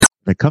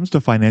When it comes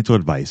to financial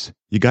advice,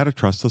 you got to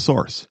trust the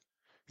source.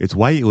 It's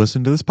why you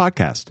listen to this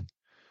podcast.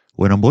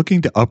 When I'm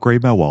looking to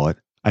upgrade my wallet,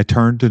 I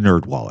turn to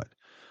NerdWallet.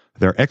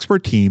 Their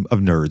expert team of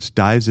nerds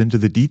dives into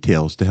the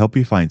details to help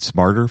you find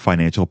smarter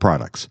financial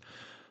products.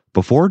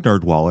 Before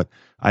NerdWallet,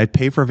 I'd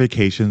pay for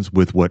vacations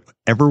with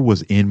whatever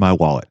was in my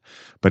wallet,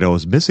 but I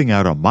was missing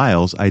out on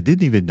miles I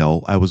didn't even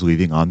know I was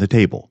leaving on the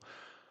table.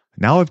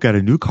 Now I've got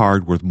a new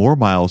card worth more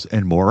miles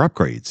and more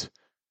upgrades.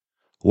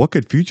 What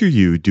could future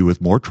you do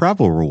with more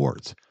travel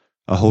rewards?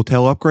 A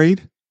hotel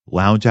upgrade?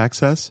 Lounge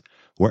access?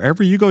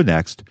 Wherever you go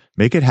next,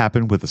 make it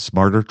happen with a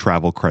smarter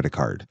travel credit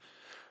card.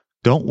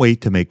 Don't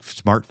wait to make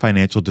smart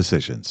financial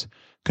decisions.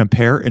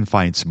 Compare and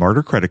find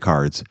smarter credit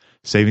cards,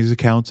 savings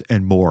accounts,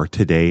 and more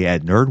today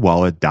at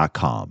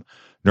nerdwallet.com.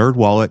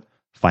 NerdWallet,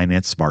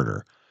 finance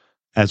smarter.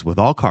 As with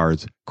all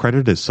cards,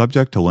 credit is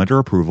subject to lender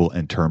approval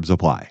and terms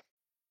apply.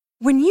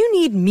 When you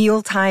need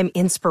mealtime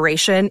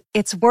inspiration,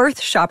 it's worth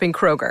shopping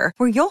Kroger,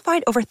 where you'll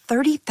find over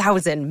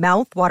 30,000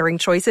 mouth-watering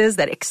choices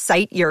that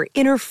excite your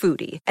inner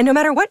foodie. And no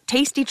matter what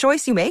tasty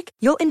choice you make,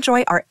 you'll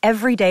enjoy our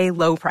everyday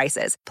low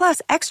prices,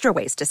 plus extra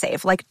ways to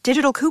save, like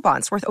digital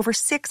coupons worth over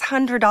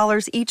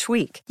 $600 each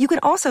week. You can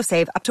also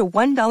save up to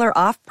 $1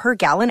 off per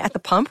gallon at the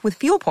pump with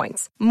fuel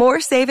points.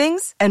 More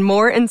savings and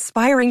more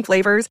inspiring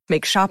flavors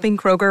make shopping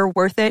Kroger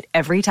worth it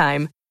every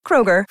time.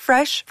 Kroger,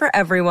 fresh for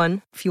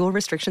everyone. Fuel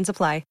restrictions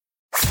apply.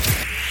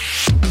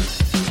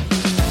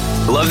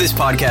 I love this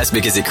podcast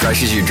because it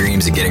crushes your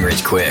dreams of getting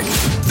rich quick.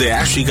 They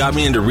actually got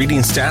me into reading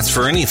stats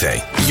for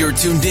anything. You're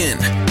tuned in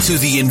to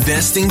the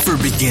Investing for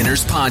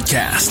Beginners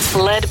podcast.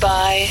 Led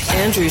by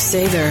Andrew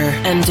Sather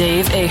and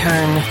Dave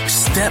Ahern.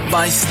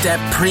 Step-by-step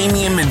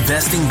premium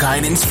investing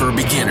guidance for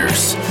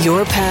beginners.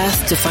 Your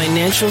path to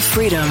financial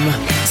freedom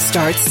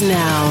starts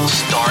now.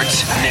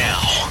 Starts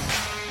now.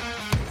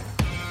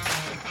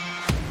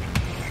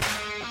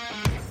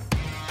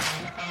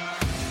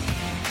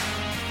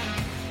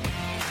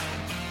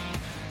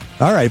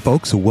 All right,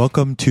 folks,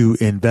 welcome to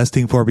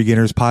Investing for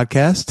Beginners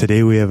podcast.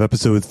 Today we have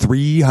episode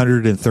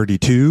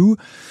 332.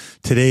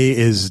 Today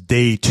is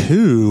day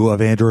 2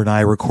 of Andrew and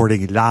I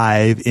recording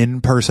live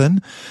in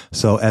person.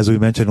 So as we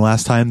mentioned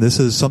last time, this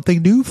is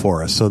something new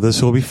for us. So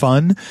this will be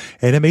fun,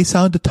 and it may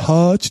sound a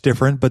touch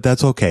different, but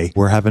that's okay.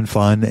 We're having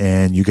fun,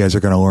 and you guys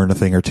are going to learn a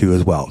thing or two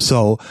as well.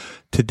 So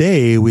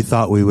today we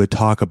thought we would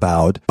talk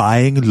about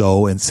buying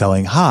low and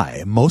selling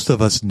high. Most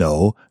of us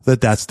know that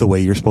that's the way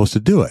you're supposed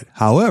to do it.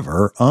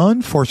 However,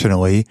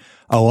 unfortunately,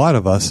 a lot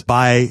of us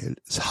buy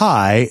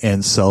high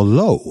and sell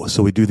low.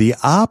 So we do the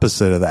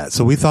opposite of that.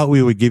 So we thought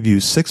we would give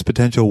you 6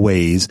 potential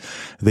ways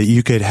that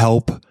you could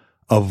help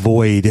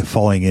avoid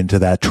falling into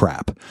that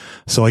trap.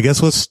 So I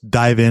guess let's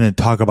dive in and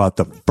talk about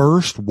the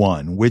first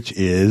one, which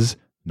is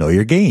know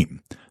your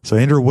game. So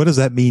Andrew, what does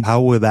that mean?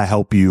 How would that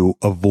help you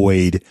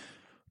avoid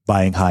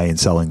buying high and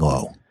selling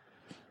low?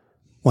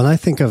 When I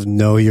think of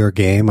know your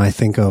game, I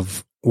think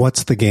of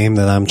what's the game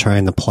that I'm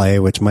trying to play,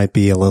 which might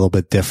be a little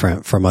bit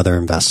different from other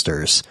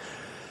investors.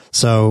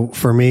 So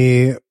for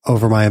me,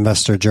 over my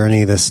investor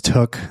journey, this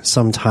took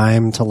some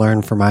time to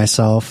learn for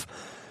myself,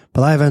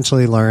 but I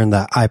eventually learned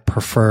that I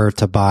prefer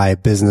to buy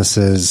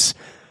businesses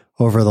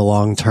over the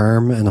long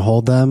term and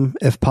hold them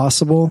if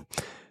possible.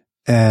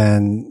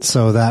 And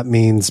so that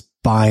means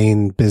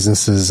buying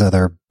businesses that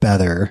are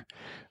better.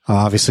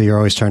 Obviously, you're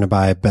always trying to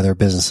buy better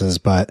businesses,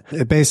 but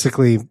it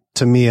basically,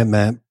 to me, it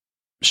meant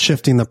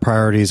shifting the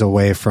priorities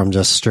away from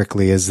just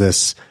strictly, is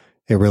this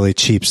a really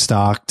cheap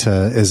stock, to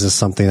is this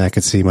something I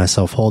could see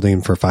myself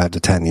holding for 5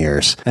 to 10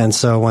 years? And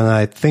so when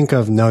I think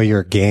of know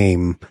your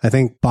game, I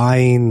think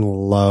buying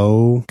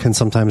low can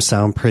sometimes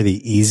sound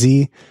pretty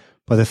easy,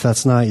 but if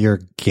that's not your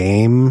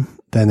game,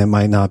 then it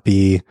might not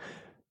be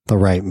the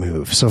right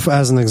move. So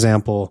as an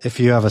example, if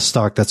you have a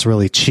stock that's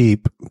really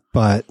cheap,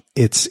 but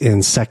it's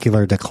in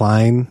secular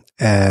decline,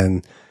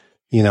 and,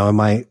 you know, it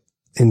might,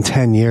 in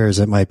 10 years,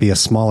 it might be a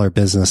smaller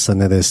business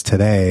than it is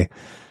today.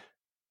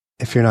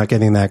 If you're not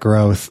getting that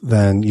growth,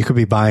 then you could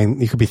be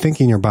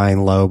thinking you're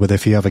buying low, but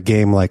if you have a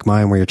game like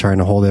mine where you're trying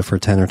to hold it for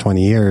 10 or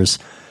 20 years,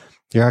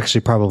 you're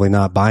actually probably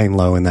not buying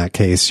low in that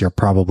case. You're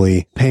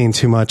probably paying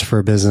too much for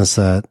a business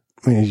that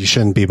you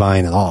shouldn't be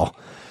buying at all.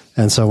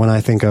 And so when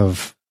I think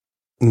of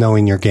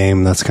knowing your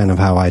game, that's kind of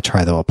how I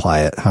try to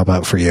apply it. How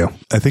about for you?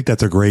 I think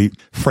that's a great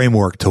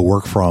framework to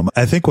work from.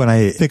 I think when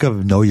I think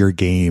of know your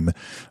game,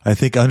 I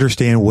think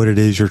understand what it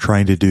is you're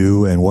trying to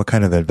do and what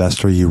kind of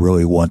investor you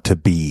really want to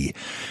be.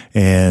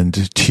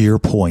 And to your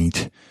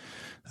point,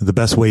 the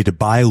best way to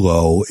buy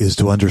low is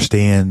to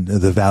understand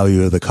the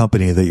value of the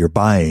company that you're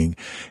buying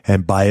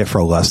and buy it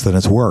for less than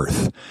it's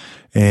worth.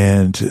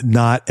 And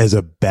not as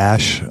a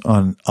bash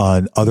on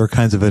other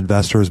kinds of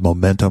investors,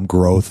 momentum,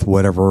 growth,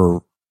 whatever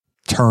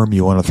term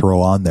you want to throw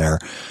on there.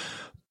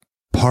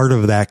 Part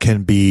of that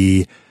can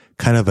be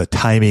kind of a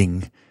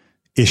timing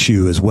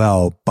issue as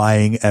well,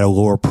 buying at a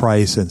lower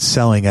price and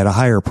selling at a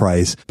higher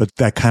price. But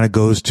that kind of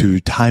goes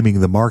to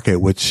timing the market,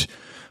 which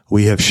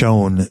we have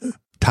shown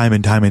time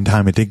and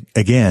time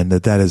again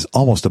that is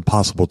almost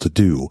impossible to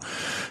do.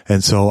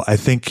 And so I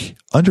think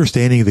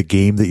understanding the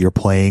game that you're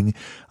playing,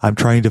 I'm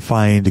trying to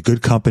find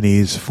good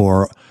companies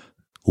for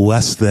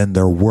less than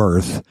they're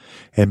worth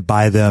and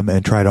buy them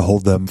and try to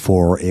hold them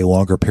for a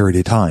longer period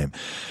of time.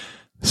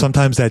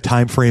 Sometimes that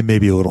time frame may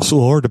be a little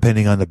slower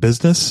depending on the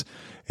business.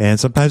 And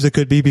sometimes it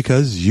could be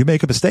because you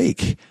make a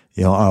mistake.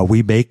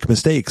 We make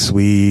mistakes.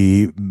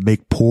 We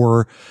make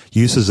poor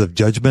uses of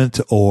judgment,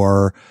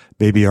 or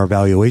maybe our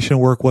valuation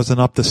work wasn't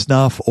up to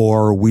snuff,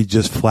 or we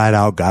just flat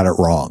out got it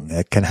wrong.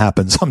 It can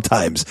happen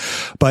sometimes.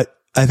 But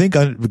I think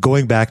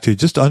going back to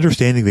just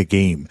understanding the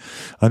game,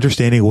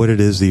 understanding what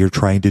it is that you're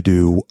trying to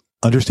do,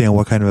 understand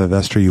what kind of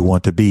investor you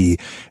want to be,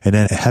 and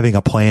then having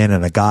a plan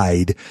and a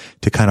guide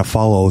to kind of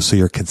follow so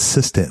you're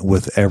consistent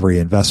with every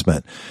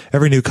investment.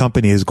 Every new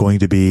company is going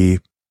to be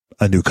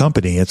a new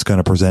company. It's going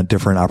to present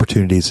different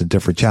opportunities and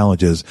different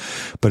challenges.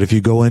 But if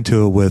you go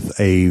into it with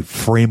a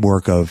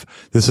framework of,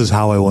 this is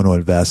how I want to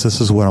invest,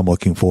 this is what I'm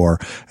looking for,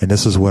 and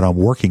this is what I'm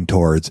working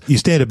towards, you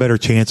stand a better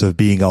chance of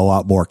being a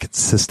lot more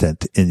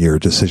consistent in your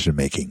decision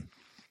making.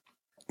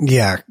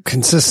 Yeah,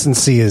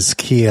 consistency is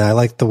key. I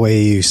like the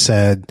way you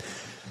said,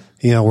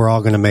 we're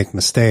all going to make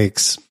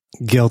mistakes.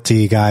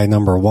 Guilty guy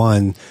number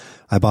one.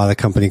 I bought a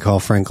company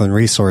called Franklin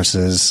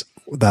Resources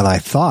that I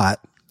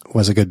thought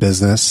was a good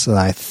business, that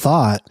I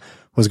thought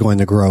was going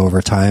to grow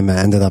over time, and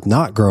ended up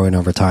not growing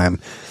over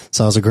time.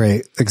 So it was a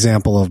great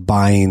example of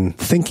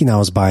thinking I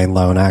was buying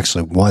low, and I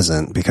actually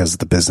wasn't, because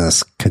the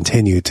business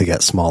continued to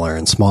get smaller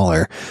and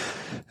smaller.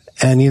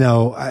 And,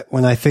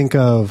 when I think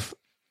of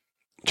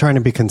trying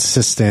to be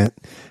consistent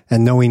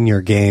and knowing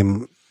your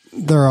game,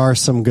 there are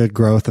some good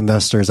growth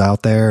investors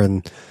out there,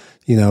 and,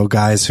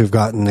 guys who've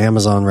gotten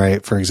Amazon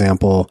right, for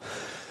example.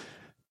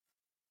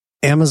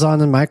 Amazon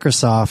and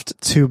Microsoft,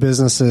 two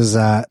businesses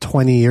that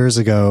 20 years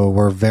ago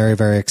were very,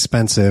 very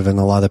expensive, and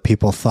a lot of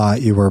people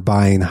thought you were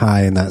buying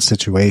high in that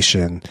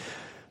situation.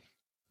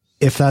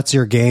 If that's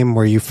your game,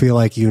 where you feel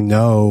like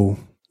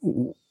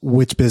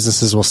which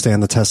businesses will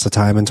stand the test of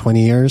time in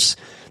 20 years,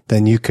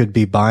 then you could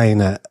be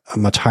buying at a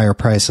much higher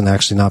price and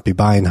actually not be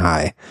buying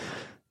high.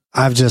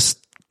 I've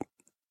just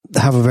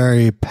have a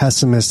very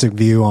pessimistic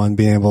view on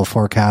being able to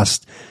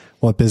forecast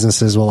what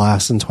businesses will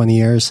last in 20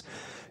 years.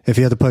 If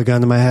you had to put a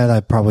gun to my head,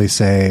 I'd probably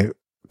say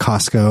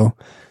Costco.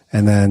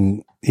 And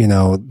then,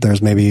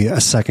 there's maybe a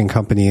second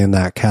company in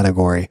that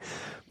category.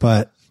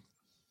 But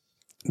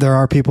there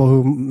are people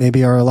who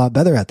maybe are a lot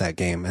better at that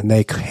game, and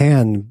they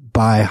can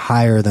buy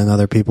higher than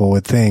other people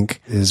would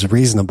think is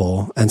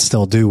reasonable and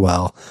still do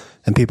well.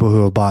 And people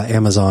who have bought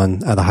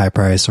Amazon at a high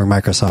price or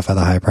Microsoft at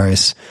a high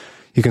price,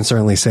 you can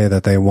certainly say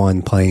that they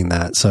won playing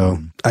that. So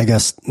I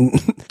guess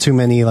too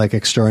many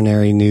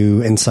extraordinary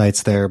new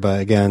insights there. But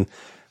again,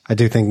 I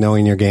do think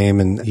knowing your game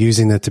and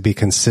using it to be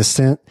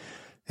consistent,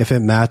 if it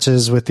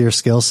matches with your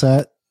skill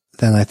set,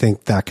 then I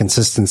think that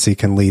consistency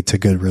can lead to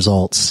good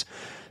results.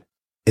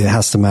 It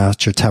has to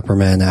match your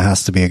temperament. It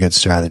has to be a good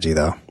strategy,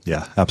 though.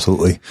 Yeah,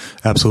 absolutely.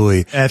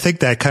 Absolutely. And I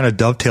think that kind of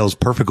dovetails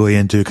perfectly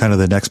into kind of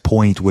the next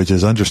point, which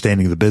is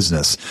understanding the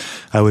business.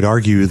 I would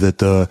argue that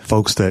the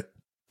folks that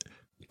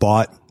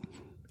bought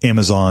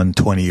Amazon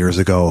 20 years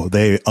ago,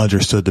 they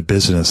understood the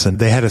business, and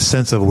they had a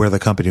sense of where the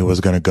company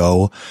was going to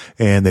go.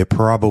 And they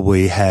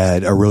probably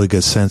had a really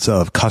good sense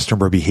of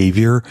customer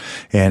behavior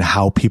and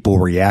how people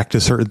react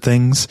to certain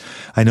things.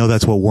 I know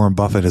that's what Warren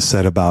Buffett has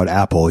said about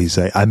Apple. He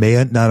said, I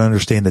may not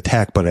understand the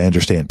tech, but I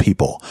understand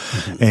people.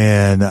 Mm-hmm.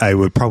 And I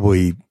would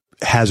probably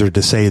hazard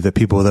to say that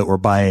people that were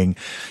buying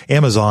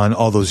Amazon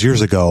all those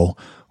years ago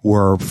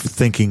were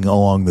thinking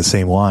along the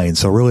same lines.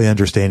 So really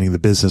understanding the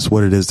business,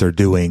 what it is they're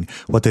doing,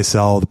 what they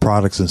sell, the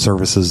products and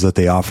services that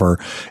they offer,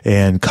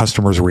 and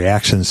customers'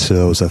 reactions to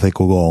those, I think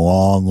will go a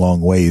long,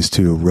 long ways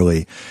to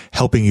really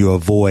helping you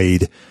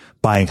avoid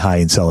buying high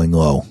and selling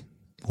low.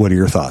 What are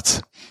your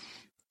thoughts?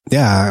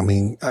 Yeah,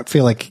 I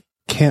feel like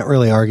can't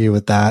really argue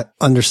with that.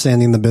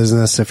 Understanding the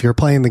business, if you're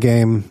playing the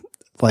game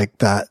like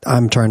that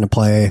I'm trying to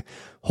play,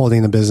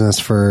 holding the business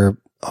for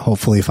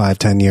hopefully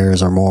 5-10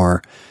 years or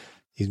more,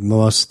 you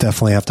most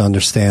definitely have to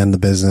understand the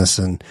business.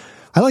 And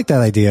I like that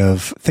idea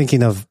of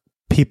thinking of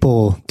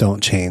people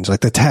don't change.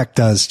 Like the tech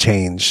does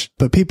change,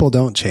 but people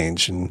don't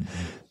change. And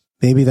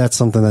maybe that's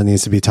something that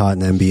needs to be taught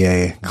in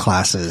MBA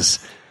classes.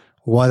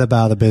 What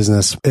about a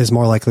business is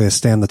more likely to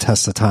stand the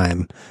test of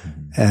time?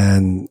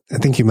 And I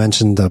think you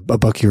mentioned a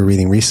book you were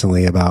reading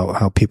recently about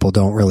how people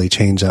don't really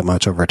change that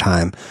much over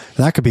time.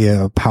 And that could be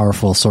a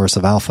powerful source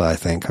of alpha, I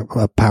think,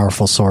 a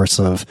powerful source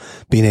of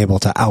being able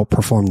to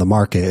outperform the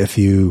market if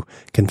you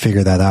can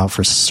figure that out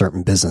for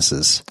certain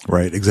businesses.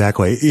 Right,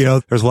 exactly.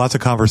 There's lots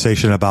of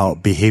conversation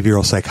about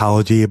behavioral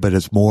psychology, but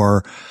it's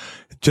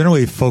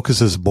generally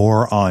focuses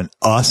more on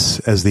us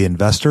as the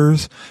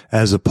investors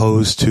as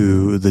opposed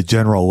to the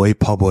general lay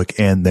public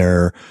and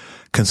their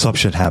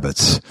consumption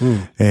habits.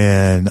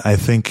 And I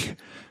think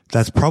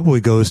that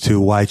probably goes to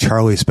why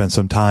Charlie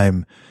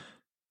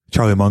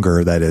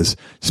Munger, that is,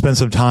 spent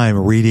some time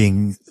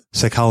reading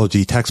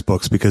psychology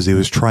textbooks because I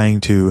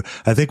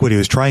think what he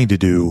was trying to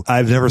do,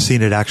 I've never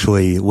seen it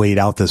actually laid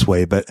out this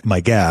way, but my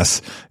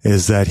guess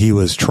is that he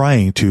was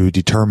trying to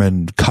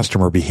determine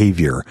customer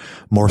behavior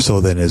more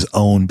so than his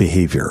own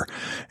behavior.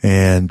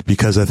 And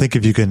because I think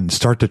if you can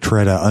start to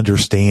try to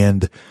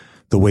understand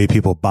the way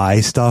people buy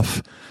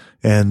stuff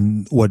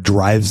and what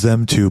drives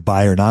them to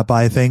buy or not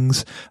buy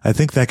things, I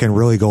think that can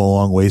really go a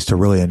long ways to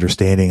really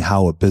understanding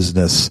how a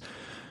business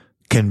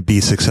can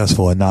be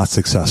successful and not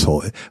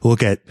successful. You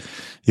look at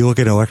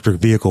an electric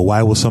vehicle.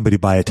 Why will somebody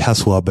buy a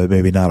Tesla, but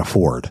maybe not a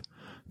Ford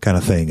kind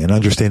of thing? And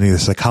understanding the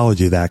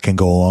psychology of that can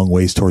go a long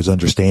ways towards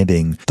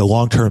understanding the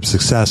long-term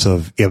success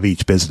of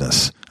each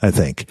business, I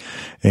think.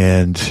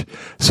 And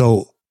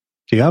so,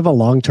 do you have a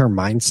long-term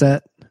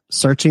mindset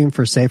searching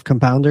for safe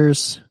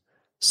compounders?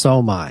 So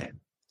am I.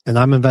 And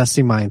I'm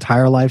investing my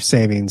entire life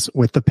savings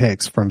with the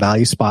picks from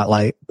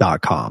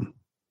valuespotlight.com.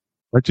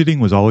 Budgeting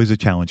was always a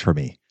challenge for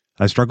me.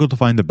 I struggled to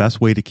find the best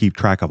way to keep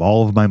track of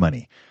all of my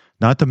money,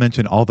 not to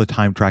mention all the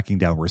time tracking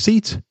down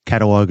receipts,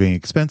 cataloging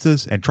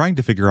expenses, and trying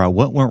to figure out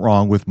what went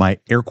wrong with my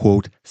air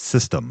quote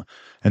system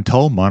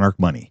until Monarch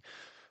Money.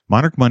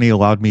 Monarch Money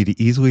allowed me to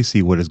easily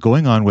see what is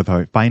going on with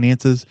my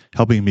finances,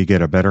 helping me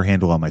get a better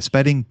handle on my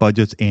spending,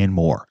 budgets, and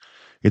more.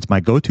 It's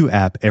my go-to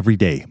app every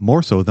day,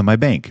 more so than my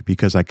bank,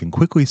 because I can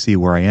quickly see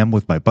where I am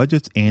with my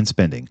budgets and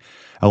spending,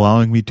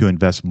 allowing me to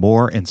invest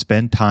more and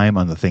spend time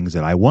on the things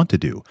that I want to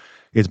do.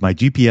 It's my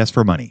GPS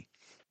for money.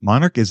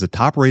 Monarch is the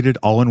top-rated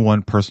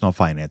all-in-one personal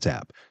finance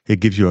app. It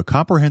gives you a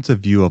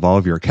comprehensive view of all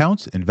of your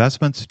accounts,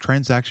 investments,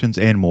 transactions,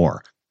 and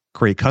more.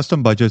 Create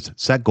custom budgets,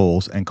 set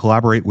goals, and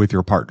collaborate with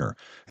your partner.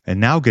 And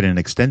now get an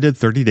extended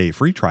 30-day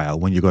free trial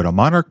when you go to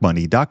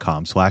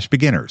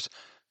monarchmoney.com/beginners.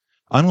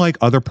 Unlike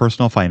other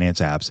personal finance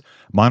apps,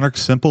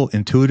 Monarch's simple,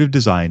 intuitive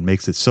design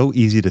makes it so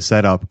easy to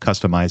set up,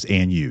 customize,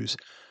 and use.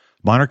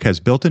 Monarch has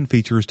built-in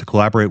features to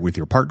collaborate with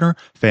your partner,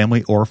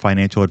 family, or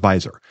financial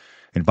advisor.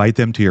 Invite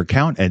them to your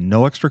account at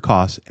no extra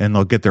cost, and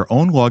they'll get their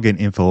own login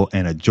info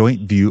and a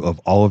joint view of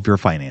all of your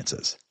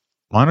finances.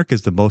 Monarch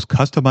is the most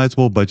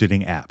customizable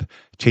budgeting app.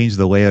 Change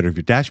the layout of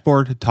your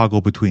dashboard, toggle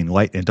between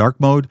light and dark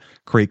mode,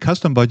 create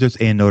custom budgets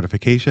and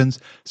notifications,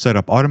 set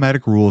up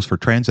automatic rules for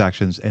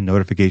transactions and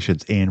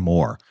notifications, and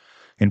more.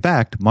 In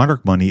fact,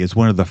 Monarch Money is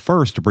one of the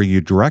first to bring you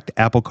direct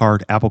Apple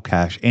Card, Apple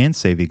Cash, and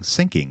savings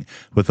syncing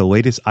with the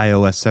latest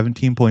iOS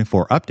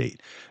 17.4 update.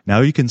 Now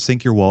you can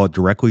sync your wallet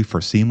directly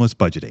for seamless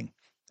budgeting.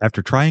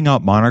 After trying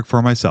out Monarch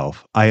for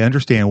myself, I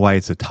understand why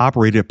it's a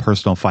top-rated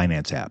personal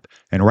finance app.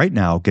 And right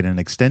now, get an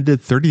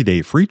extended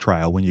 30-day free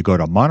trial when you go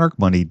to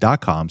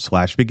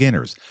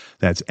monarchmoney.com/beginners.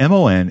 That's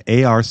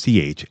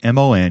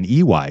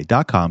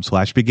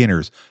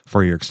monarchmoney.com/beginners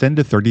for your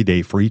extended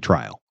 30-day free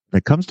trial. When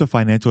it comes to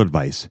financial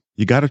advice,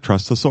 you got to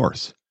trust the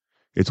source.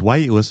 It's why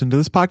you listen to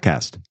this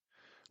podcast.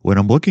 When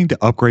I'm looking to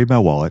upgrade my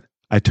wallet,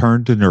 I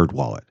turn to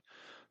NerdWallet.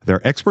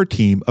 Their expert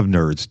team of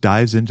nerds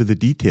dives into the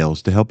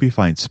details to help you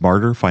find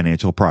smarter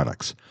financial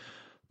products.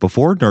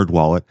 Before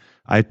NerdWallet,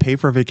 I'd pay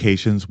for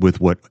vacations with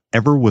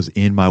whatever was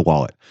in my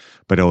wallet,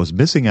 but I was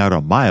missing out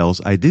on miles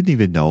I didn't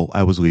even know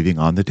I was leaving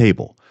on the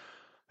table.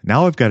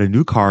 Now I've got a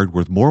new card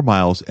with more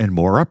miles and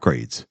more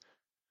upgrades.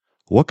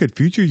 What could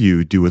future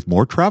you do with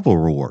more travel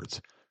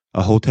rewards?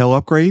 A hotel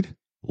upgrade?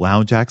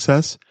 Lounge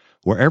access?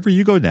 Wherever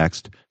you go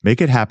next,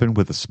 make it happen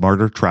with a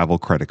smarter travel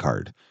credit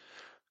card.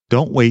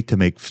 Don't wait to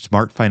make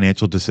smart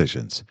financial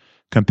decisions.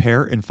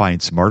 Compare and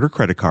find smarter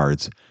credit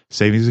cards,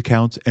 savings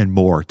accounts, and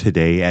more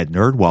today at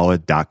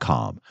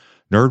nerdwallet.com.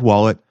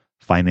 NerdWallet,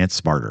 finance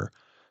smarter.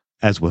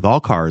 As with all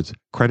cards,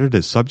 credit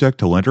is subject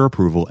to lender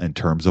approval and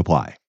terms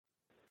apply.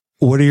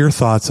 What are your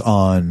thoughts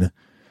on,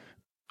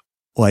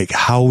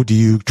 how do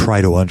you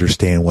try to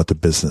understand what the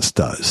business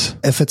does?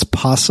 If it's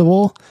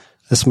possible,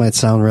 this might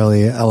sound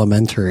really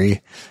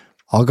elementary,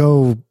 I'll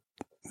go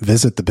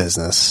visit the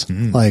business.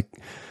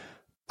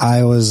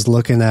 I was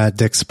looking at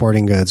Dick's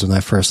Sporting Goods when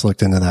I first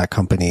looked into that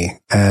company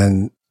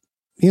and,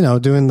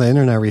 doing the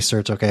internet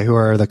research. Okay, who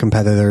are the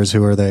competitors?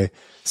 Who are they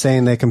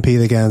saying they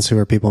compete against? Who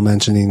are people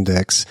mentioning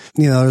Dick's?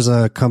 There's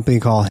a company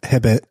called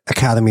Hibbett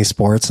Academy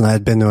Sports, and I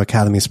had been to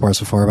Academy Sports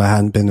before, but I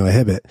hadn't been to a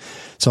Hibbett.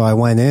 So I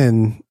went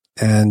in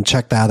and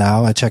checked that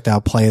out. I checked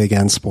out Play It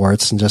Again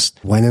Sports and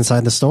just went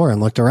inside the store and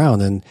looked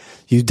around, and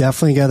you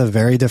definitely get a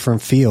very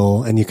different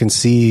feel, and you can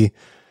see,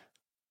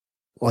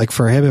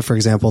 for Hibbett, for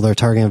example, they're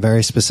targeting a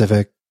very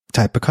specific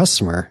type of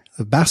customer,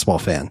 a basketball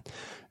fan.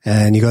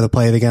 And you go to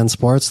Play It Again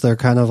Sports, they're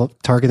kind of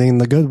targeting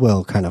the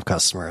Goodwill kind of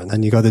customer. And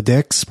then you go to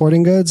Dick's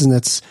Sporting Goods, and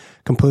it's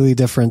completely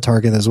different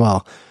target as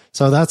well.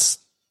 So that's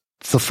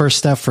the first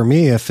step for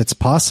me. If it's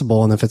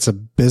possible, and if it's a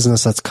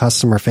business that's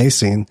customer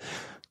facing,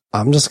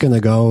 I'm just going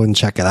to go and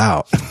check it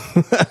out.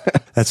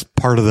 That's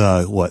part of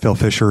the, Phil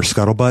Fisher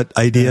scuttlebutt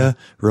idea,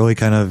 really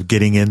kind of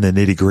getting in the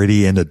nitty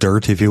gritty, in the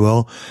dirt, if you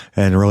will,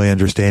 and really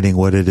understanding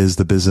what it is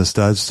the business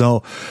does.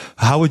 So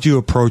how would you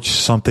approach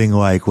something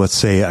like, let's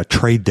say, a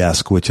trade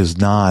desk, which is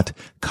not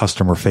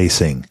customer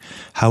facing?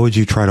 How would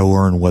you try to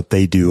learn what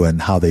they do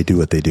and how they do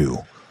what they do?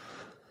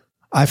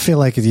 I feel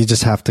like you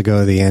just have to go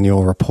to the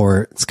annual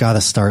report. It's got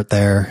to start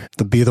there.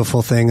 The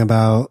beautiful thing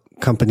about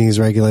companies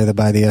regulated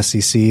by the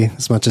SEC,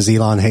 as much as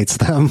Elon hates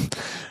them,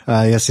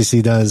 the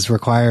SEC does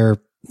require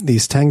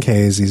these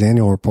 10Ks, these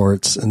annual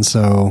reports. And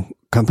so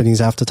companies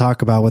have to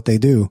talk about what they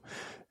do.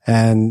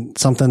 And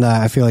something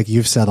that I feel like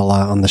you've said a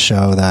lot on the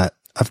show that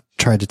I've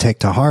tried to take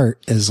to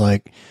heart is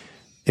like,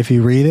 if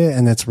you read it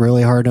and it's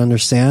really hard to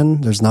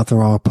understand, there's nothing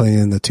wrong with putting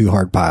it in the too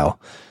hard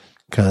pile,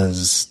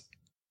 because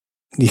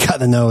you got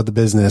to know the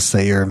business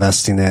that you're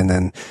investing in.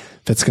 And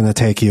if it's going to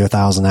take you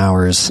 1,000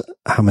 hours,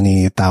 how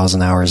many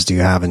 1,000 hours do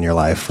you have in your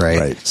life?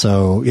 Right.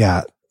 So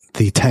yeah,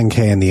 the 10K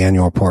and the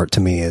annual report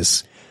to me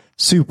is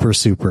super,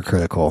 super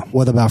critical.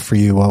 What about for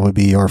you? What would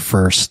be your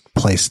first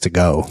place to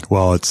go?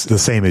 Well, it's the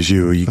same as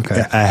you.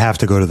 Okay. I have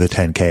to go to the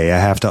 10K. I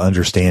have to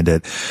understand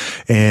it.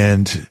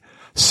 And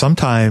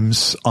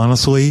sometimes,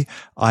 honestly,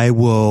 I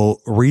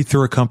will read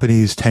through a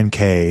company's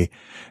 10K,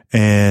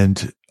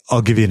 and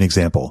I'll give you an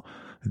example.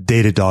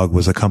 Datadog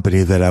was a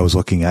company that I was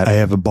looking at. I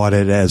haven't bought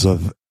it as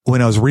of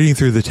when I was reading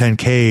through the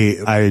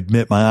 10K. I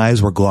admit my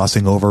eyes were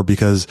glossing over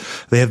because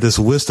they have this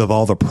list of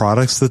all the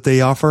products that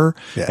they offer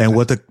and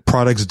what the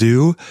products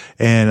do.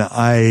 And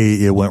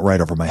it went right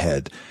over my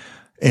head.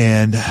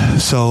 And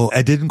so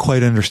I didn't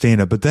quite understand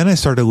it. But then I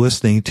started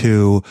listening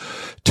to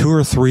 2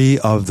 or 3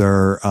 of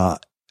their,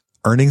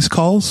 earnings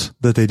calls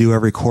that they do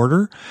every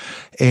quarter.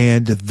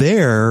 And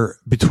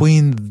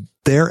between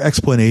their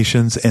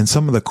explanations and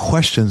some of the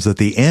questions that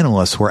the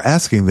analysts were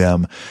asking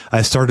them,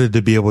 I started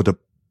to be able to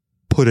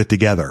put it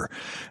together.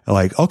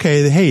 Like,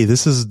 okay, hey,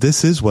 this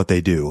is what they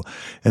do.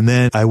 And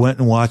then I went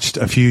and watched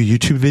a few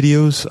YouTube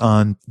videos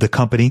on the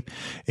company,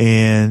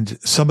 and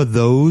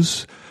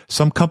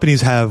some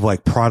companies have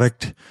like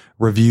product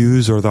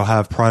reviews, or they'll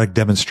have product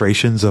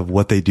demonstrations of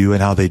what they do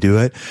and how they do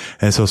it.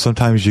 And so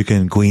sometimes you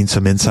can glean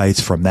some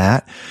insights from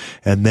that.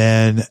 And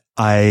then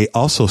I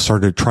also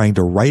started trying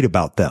to write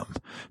about them,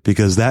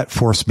 because that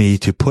forced me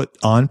to put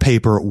on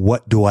paper,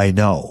 what do I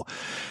know?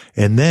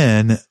 And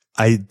then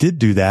I did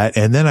do that.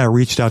 And then I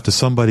reached out to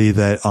somebody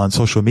that on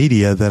social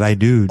media that I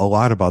knew a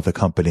lot about the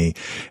company.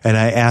 And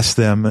I asked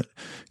them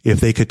if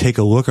they could take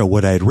a look at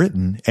what I had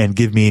written and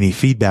give me any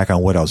feedback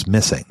on what I was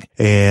missing.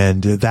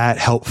 And that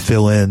helped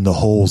fill in the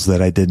holes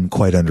that I didn't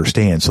quite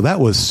understand. So that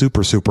was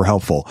super, super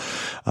helpful.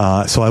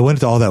 So I went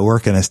into all that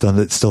work, and I still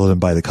didn't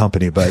buy the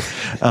company, but,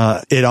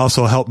 it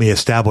also helped me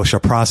establish a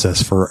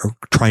process for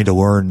trying to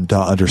learn to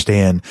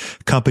understand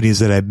companies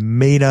that I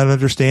may not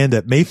understand,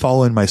 that may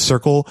fall in my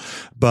circle,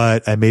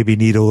 but I maybe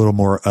need a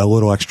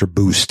little extra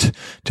boost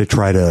to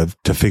try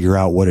to figure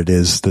out what it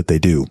is that they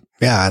do.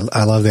 Yeah.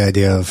 I love the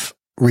idea of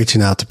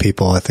reaching out to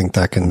people. I think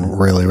that can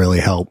really,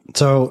 really help.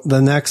 So the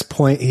next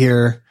point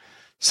here,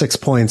 6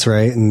 points,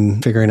 right?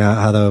 And figuring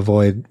out how to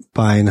avoid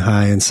buying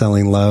high and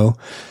selling low.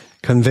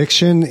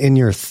 Conviction in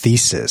your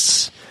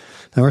thesis.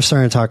 Now we're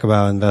starting to talk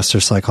about investor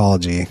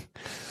psychology.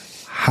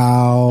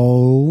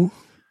 How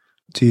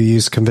do you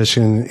use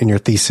conviction in your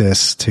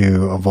thesis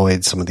to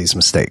avoid some of these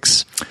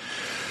mistakes?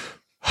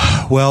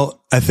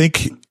 Well, I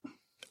think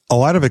a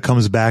lot of it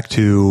comes back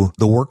to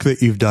the work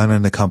that you've done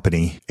in the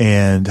company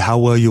and how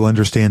well you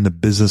understand the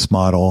business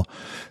model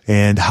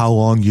and how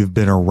long you've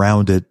been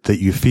around it, that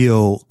you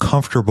feel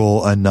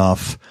comfortable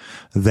enough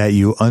that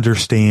you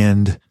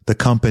understand the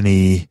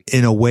company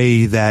in a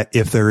way that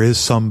if there is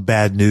some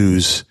bad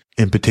news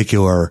in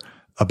particular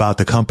about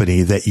the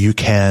company, that you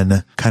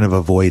can kind of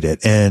avoid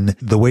it. And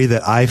the way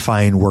that I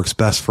find works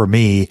best for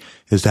me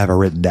is to have it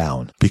written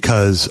down,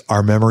 because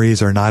our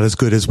memories are not as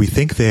good as we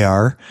think they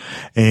are.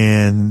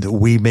 And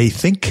we may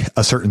think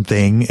a certain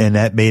thing, and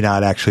that may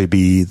not actually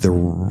be the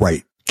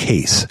right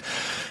case.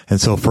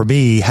 And so for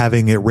me,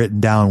 having it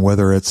written down,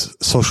 whether it's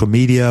social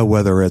media,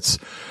 whether it's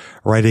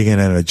writing it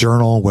in a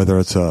journal, whether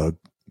it's a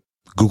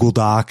Google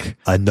Doc,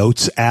 a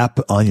notes app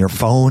on your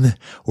phone,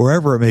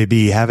 wherever it may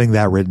be, having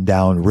that written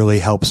down really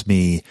helps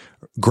me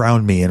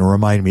ground me and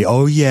remind me,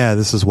 oh yeah,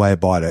 this is why I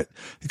bought it.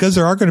 Because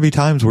there are going to be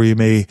times where you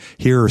may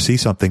hear or see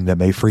something that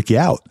may freak you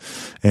out.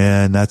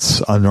 And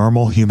that's a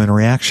normal human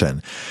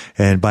reaction.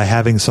 And by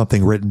having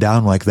something written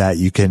down like that,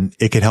 it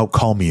can help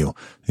calm you,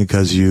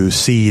 because you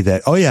see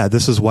that, oh yeah,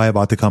 this is why I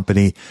bought the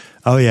company.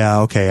 Oh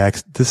yeah, okay,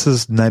 this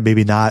is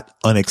maybe not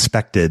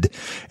unexpected,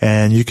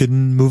 and you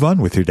can move on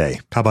with your day.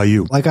 How about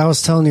you? Like I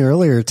was telling you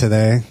earlier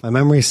today, my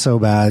memory's so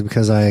bad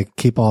because I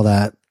keep all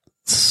that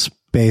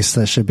space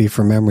that should be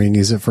for memory and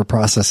use it for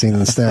processing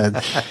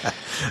instead.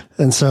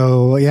 And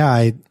so, yeah,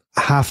 I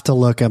have to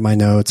look at my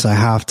notes. I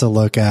have to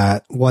look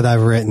at what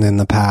I've written in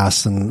the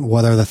past and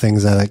what are the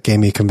things that gave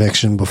me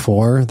conviction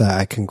before that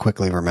I can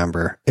quickly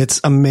remember.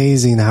 It's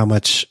amazing how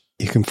much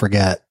you can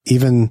forget.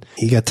 Even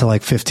you get to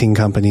like 15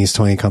 companies,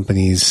 20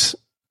 companies,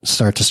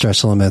 start to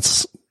stretch the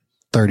limits,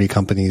 30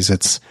 companies.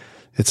 It's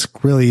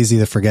really easy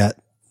to forget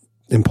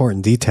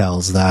important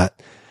details,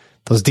 that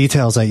those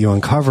details that you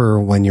uncover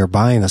when you're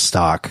buying a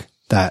stock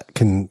that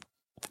can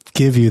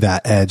give you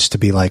that edge to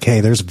be like, hey,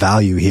 there's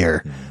value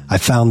here. I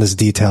found this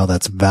detail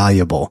that's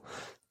valuable.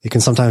 You can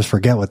sometimes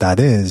forget what that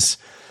is,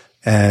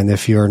 And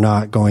if you're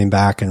not going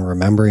back and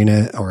remembering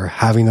it or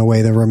having a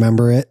way to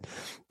remember it,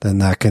 then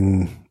that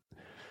can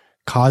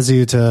cause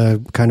you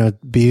to kind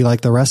of be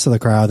like the rest of the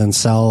crowd and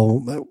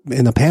sell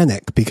in a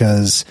panic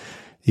because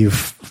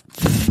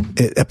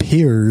it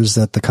appears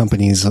that the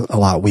company's a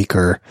lot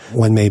weaker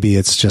when maybe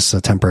it's just a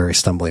temporary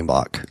stumbling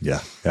block.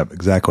 Yeah,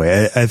 exactly.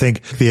 I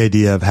think the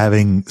idea of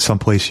having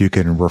someplace you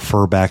can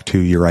refer back to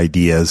your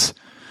ideas,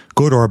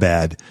 good or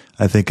bad,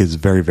 I think is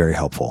very, very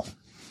helpful.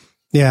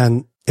 Yeah.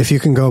 And if you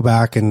can go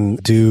back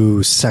and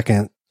do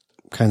second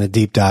kind of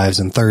deep dives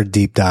and third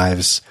deep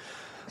dives,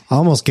 I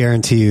almost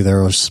guarantee you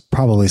there was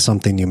probably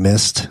something you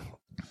missed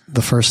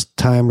the first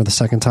time or the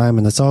second time.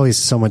 And it's always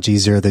so much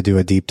easier to do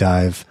a deep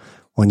dive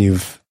when you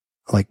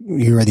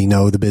already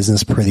know the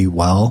business pretty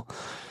well.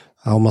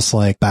 Almost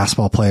like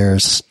basketball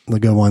players, the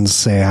good ones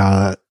say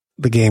how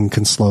the game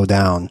can slow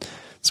down.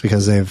 It's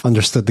because they've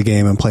understood the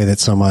game and played it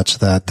so much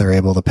that they're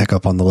able to pick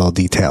up on the little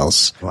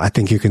details. I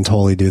think you can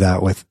totally do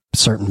that with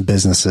certain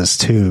businesses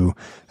too,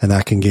 and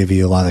that can give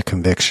you a lot of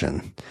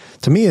conviction.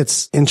 To me,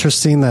 it's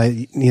interesting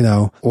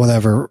that,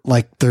 whatever,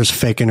 like there's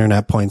fake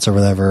internet points or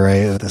whatever,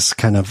 right? This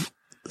kind of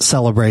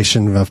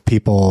celebration of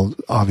people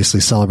obviously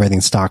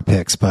celebrating stock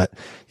picks, but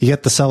you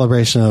get the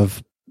celebration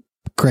of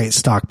great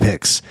stock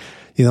picks.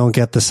 You don't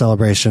get the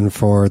celebration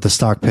for the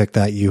stock pick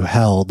that you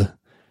held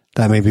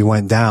that maybe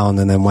went down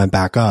and then went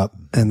back up.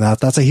 And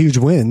that's a huge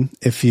win.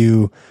 If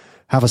you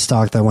have a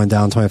stock that went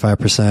down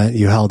 25%,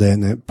 you held it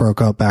and it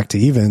broke up back to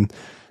even,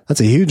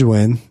 that's a huge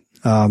win.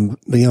 But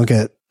you don't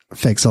get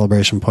fake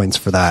celebration points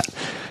for that.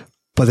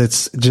 But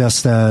it's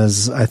just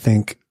as, I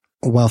think,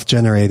 wealth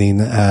generating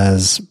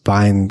as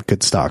buying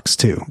good stocks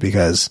too,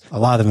 because a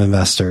lot of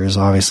investors,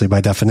 obviously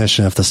by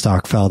definition, if the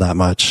stock fell that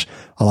much,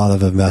 a lot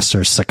of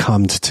investors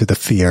succumbed to the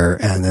fear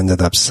and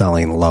ended up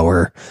selling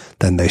lower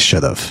than they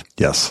should have.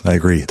 Yes, I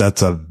agree.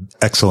 That's an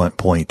excellent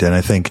point. And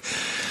I think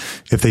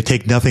if they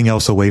take nothing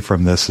else away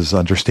from this is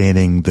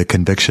understanding the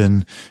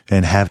conviction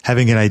and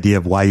having an idea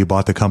of why you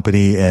bought the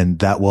company, and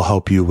that will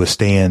help you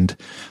withstand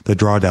the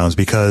drawdowns,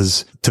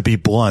 because to be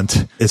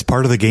blunt, it's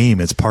part of the game.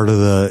 It's part of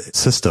the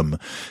system.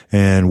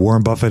 And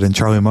Warren Buffett and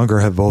Charlie Munger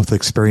have both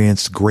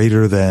experienced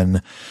greater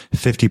than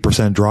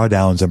 50%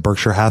 drawdowns in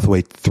Berkshire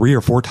Hathaway 3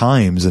 or 4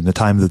 times in the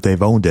time that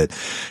they've owned it.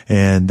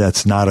 And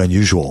that's not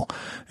unusual.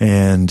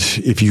 And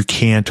if you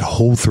can't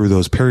hold through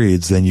those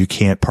periods, then you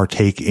can't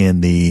partake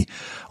in the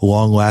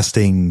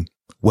long-lasting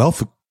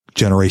wealth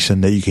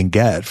generation that you can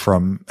get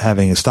from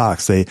having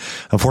stocks.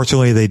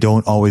 Unfortunately, they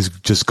don't always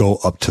just go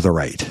up to the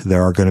right.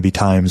 There are going to be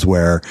times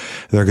where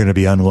they're going to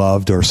be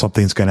unloved or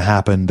something's going to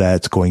happen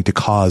that's going to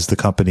cause the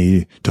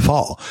company to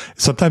fall.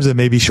 Sometimes it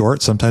may be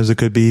short. Sometimes it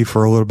could be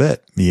for a little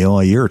bit, a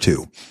year or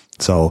two.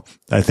 So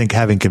I think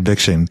having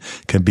conviction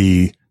can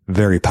be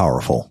very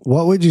powerful.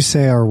 What would you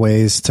say are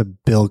ways to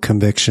build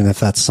conviction if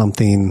that's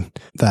something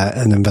that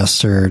an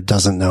investor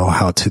doesn't know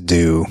how to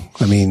do?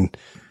 I mean,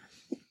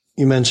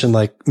 you mentioned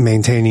like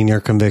maintaining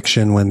your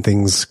conviction when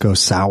things go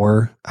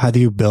sour. How do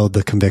you build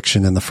the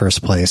conviction in the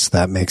first place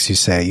that makes you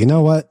say, you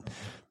know what?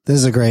 This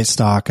is a great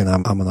stock and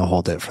I'm going to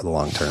hold it for the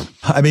long term.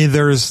 I mean,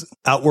 there's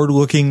outward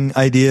looking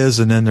ideas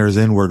and then there's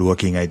inward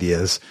looking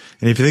ideas.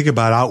 And if you think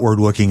about outward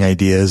looking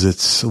ideas,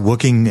 it's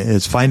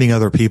finding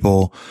other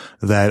people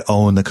that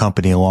own the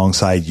company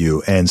alongside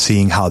you and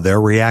seeing how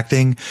they're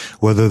reacting,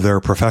 whether they're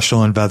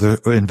professional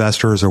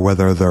investors or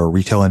whether they're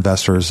retail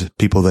investors,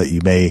 people that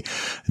you may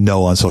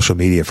know on social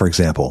media, for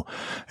example.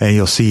 And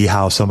you'll see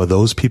how some of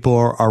those people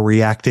are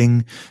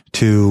reacting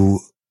to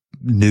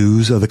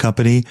news of the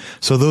company.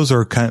 So those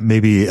are kind of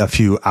maybe a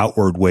few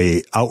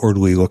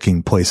outwardly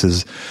looking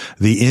places.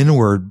 The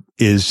inward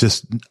is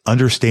just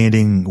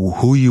understanding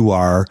who you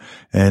are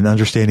and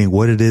understanding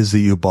what it is that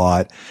you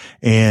bought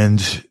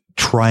and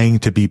trying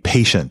to be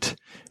patient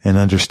and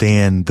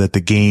understand that the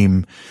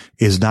game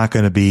is not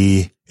going to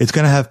be, it's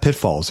going to have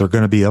pitfalls. There are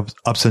going to be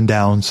ups and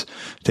downs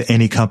to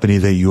any company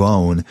that you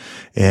own,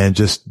 and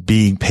just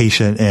being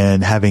patient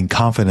and having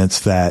confidence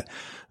that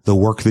the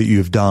work that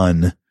you've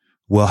done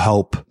will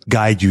help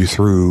guide you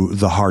through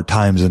the hard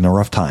times and the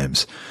rough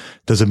times.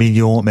 Does it mean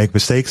you won't make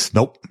mistakes?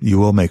 Nope, you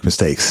will make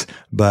mistakes.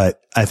 But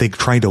I think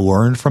trying to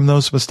learn from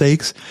those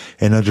mistakes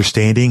and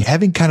understanding,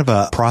 having kind of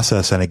a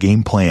process and a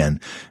game plan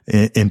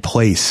in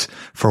place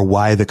for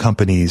why the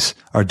companies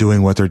are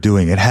doing what they're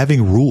doing, and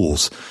having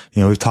rules.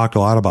 We've talked a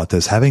lot about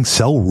this, having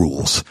sell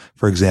rules,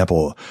 for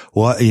example.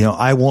 Well,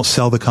 I won't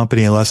sell the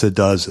company unless it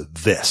does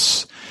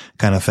this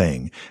kind of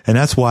thing. And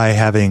that's why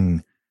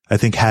I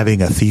think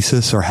having a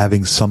thesis or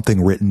having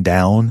something written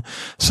down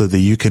so that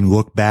you can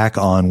look back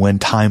on when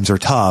times are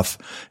tough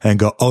and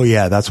go, oh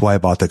yeah, that's why I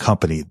bought the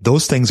company.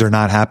 Those things are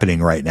not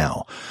happening right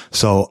now.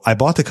 So I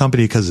bought the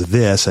company because of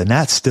this, and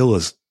that still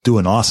is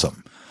doing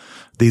awesome.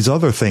 These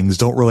other things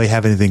don't really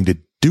have anything to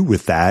do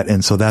with that.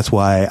 And so that's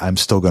why I'm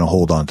still going to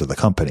hold on to the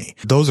company.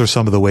 Those are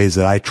some of the ways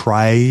that I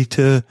try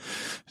to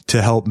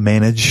help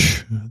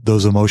manage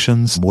those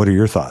emotions. What are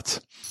your thoughts?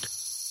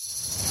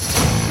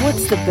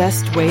 What's the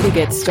best way to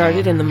get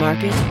started in the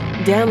market?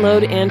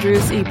 Download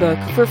Andrew's ebook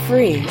for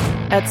free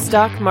at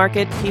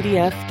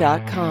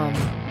stockmarketpdf.com.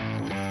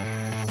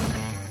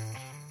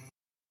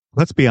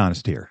 Let's be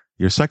honest here.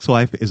 Your sex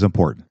life is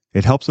important.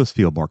 It helps us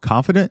feel more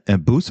confident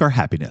and boosts our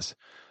happiness.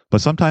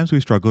 But sometimes we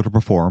struggle to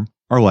perform,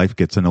 our life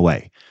gets in the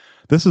way.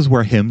 This is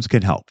where Hims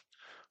can help.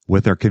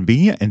 With their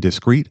convenient and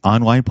discreet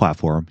online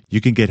platform,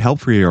 you can get help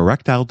for your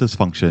erectile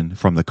dysfunction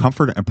from the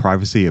comfort and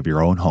privacy of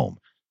your own home.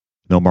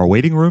 No more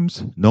waiting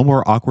rooms, no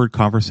more awkward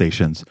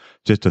conversations,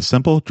 just a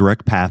simple,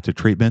 direct path to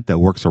treatment that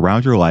works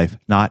around your life,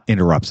 not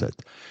interrupts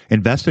it.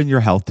 Invest in your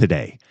health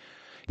today.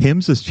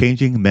 Hims is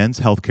changing men's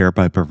healthcare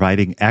by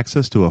providing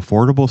access to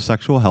affordable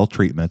sexual health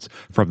treatments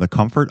from the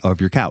comfort of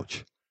your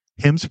couch.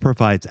 Hims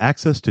provides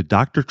access to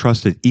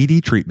doctor-trusted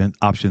ED treatment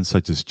options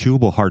such as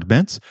chewable hard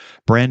mints,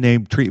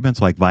 brand-name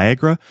treatments like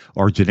Viagra,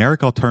 or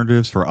generic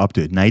alternatives for up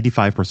to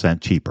 95%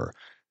 cheaper.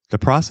 The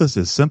process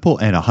is simple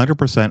and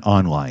 100%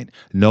 online.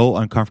 No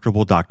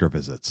uncomfortable doctor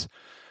visits.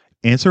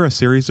 Answer a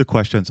series of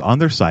questions on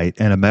their site,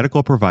 and a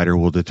medical provider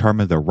will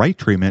determine the right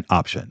treatment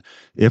option.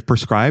 If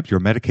prescribed, your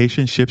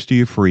medication ships to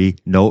you free.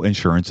 No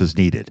insurance is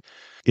needed.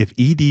 If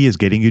ED is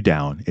getting you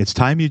down, it's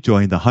time you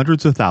join the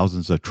hundreds of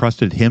thousands of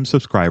trusted Hims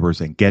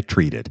subscribers and get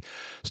treated.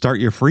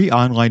 Start your free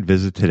online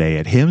visit today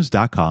at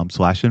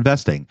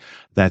hims.com/investing.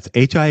 That's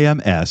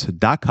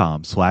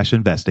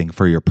HIMS.com/investing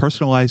for your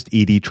personalized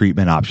ED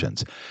treatment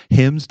options.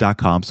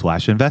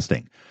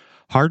 hims.com/investing.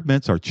 Hard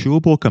mints are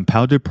chewable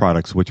compounded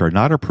products which are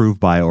not approved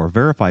by or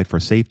verified for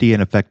safety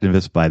and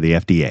effectiveness by the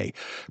FDA.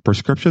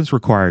 Prescriptions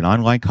require an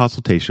online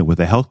consultation with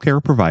a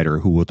healthcare provider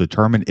who will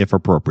determine if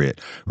appropriate.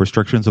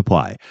 Restrictions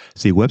apply.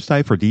 See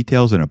website for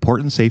details and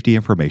important safety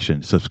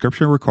information.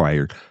 Subscription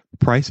required.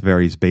 Price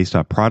varies based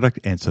on product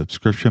and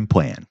subscription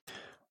plan.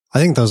 I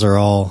think those are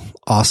all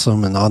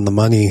awesome and on the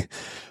money.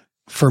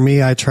 For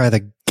me, I try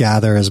to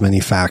gather as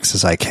many facts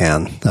as I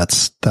can.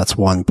 That's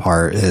one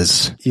part,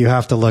 is you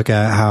have to look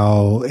at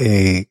how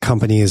a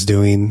company is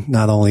doing,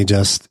 not only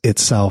just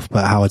itself,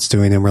 but how it's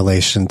doing in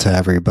relation to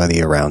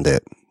everybody around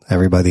it,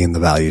 everybody in the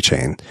value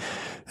chain.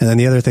 And then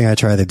the other thing I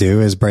try to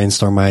do is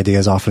brainstorm my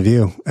ideas off of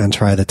you and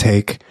try to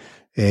take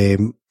a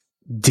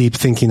deep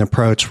thinking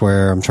approach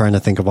where I'm trying to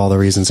think of all the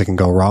reasons it can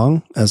go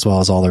wrong as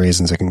well as all the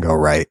reasons it can go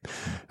right.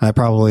 I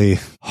probably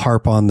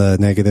harp on the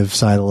negative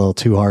side a little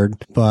too hard,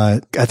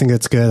 but I think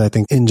it's good. I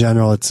think in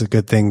general, it's a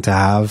good thing to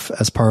have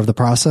as part of the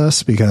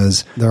process,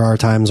 because there are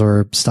times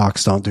where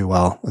stocks don't do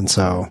well. And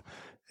so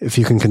if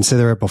you can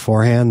consider it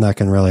beforehand, that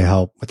can really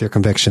help with your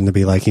conviction to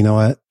be like, you know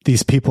what?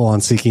 These people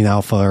on Seeking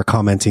Alpha are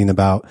commenting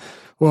about,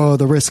 well,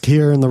 the risk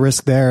here and the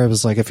risk there. It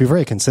was like, if you've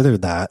already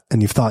considered that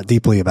and you've thought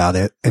deeply about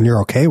it and you're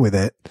okay with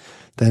it,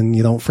 then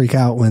you don't freak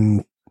out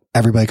when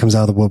everybody comes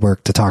out of the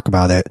woodwork to talk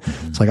about it.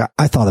 It's like,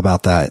 I thought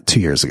about that 2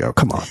 years ago.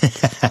 Come on.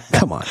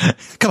 Come on.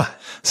 Come on.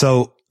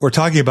 So we're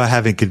talking about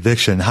having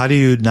conviction. How do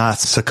you not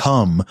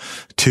succumb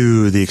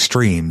to the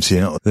extremes?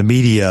 You know, the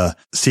media,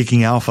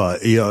 Seeking Alpha,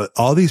 you know,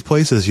 all these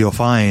places you'll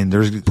find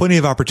there's plenty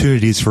of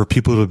opportunities for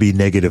people to be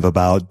negative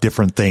about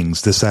different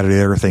things, this, that, or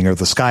the other thing, or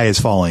the sky is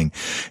falling.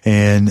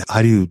 And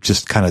how do you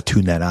just kind of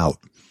tune that out?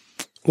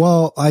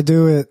 Well, I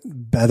do it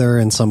better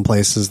in some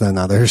places than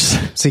others.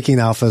 Seeking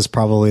Alpha is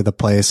probably the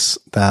place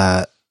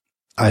that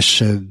I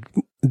should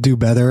do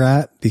better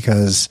at,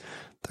 because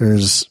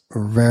there's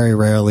very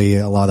rarely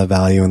a lot of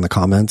value in the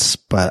comments,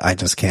 but I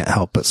just can't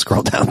help but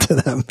scroll down to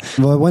them.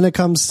 But when it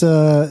comes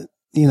to,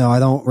 you know, I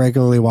don't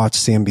regularly watch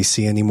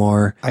CNBC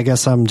anymore. I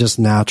guess I'm just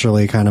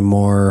naturally kind of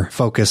more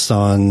focused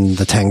on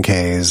the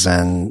 10Ks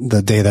and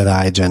the data that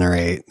I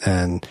generate,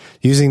 and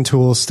using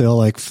tools still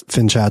like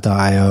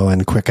FinChat.io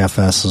and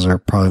QuickFS. Those are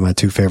probably my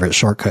two favorite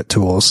shortcut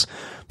tools,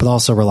 but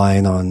also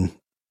relying on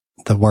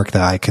the work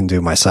that I can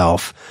do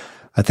myself.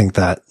 I think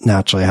that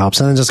naturally helps.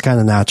 And then just kind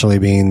of naturally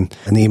being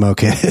an emo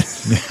kid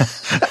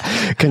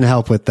can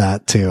help with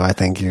that too. I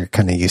think you're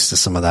kind of used to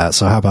some of that.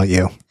 So how about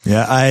you?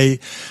 Yeah,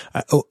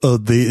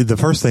 the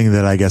first thing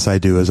that I guess I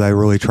do is I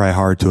really try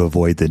hard to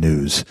avoid the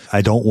news.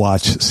 I don't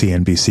watch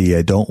CNBC.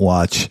 I don't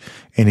watch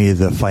any of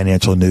the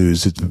financial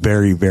news. It's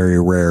very,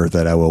 very rare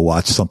that I will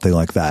watch something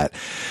like that.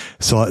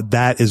 So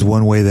that is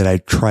one way that I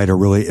try to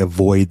really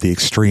avoid the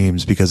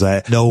extremes, because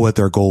I know what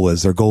their goal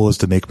is. Their goal is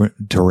to make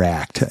to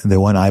react. They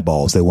want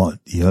eyeballs. They want,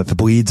 you know, if it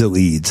bleeds, it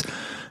leads,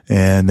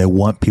 and they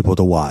want people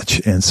to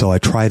watch. And so I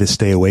try to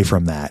stay away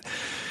from that.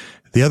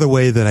 The other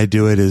way that I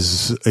do it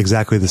is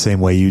exactly the same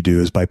way you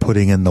do, is by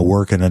putting in the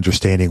work and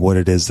understanding what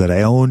it is that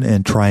I own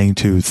and trying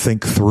to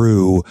think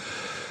through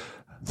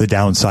the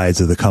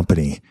downsides of the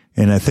company.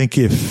 And I think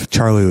if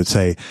Charlie would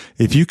say,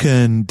 if you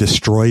can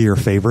destroy your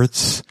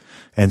favorites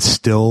and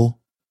still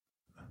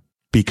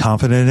be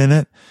confident in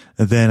it,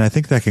 then I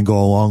think that can go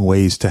a long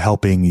ways to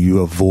helping you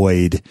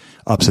avoid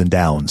ups and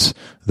downs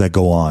that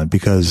go on.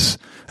 Because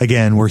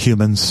again, we're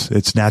humans.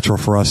 It's natural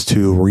for us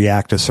to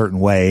react a certain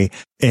way.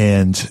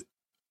 And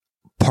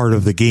part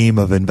of the game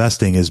of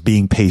investing is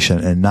being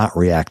patient and not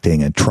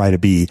reacting, and try to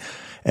be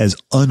as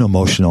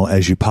unemotional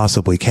as you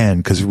possibly can,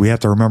 because we have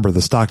to remember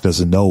the stock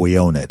doesn't know we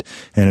own it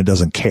and it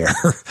doesn't care.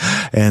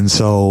 And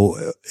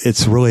so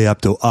it's really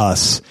up to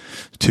us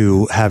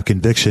to have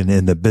conviction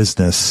in the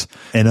business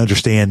and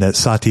understand that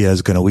Satya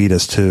is going to lead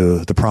us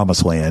to the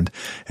promised land,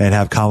 and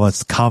have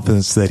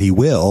confidence that he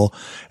will,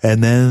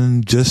 and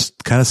then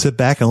just kind of sit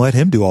back and let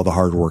him do all the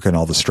hard work and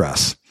all the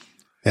stress.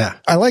 Yeah.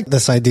 I like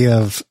this idea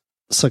of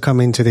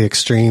succumbing to the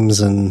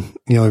extremes, and,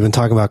 we've been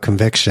talking about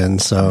conviction.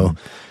 So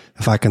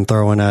if I can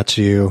throw one at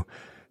you,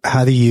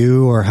 how do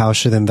you, or how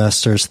should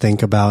investors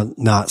think about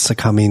not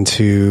succumbing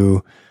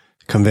to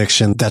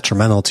conviction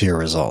detrimental to your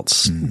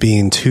results,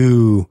 being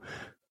too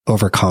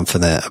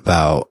overconfident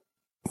about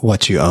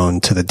what you own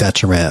to the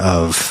detriment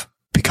of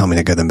becoming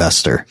a good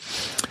investor?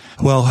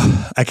 Well,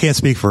 I can't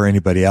speak for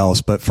anybody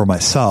else, but for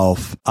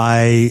myself,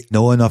 I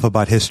know enough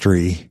about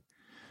history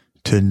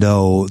to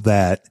know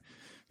that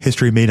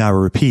history may not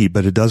repeat,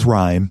 but it does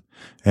rhyme.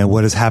 And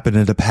what has happened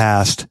in the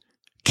past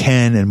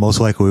can and most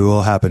likely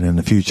will happen in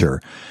the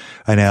future.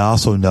 And I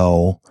also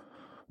know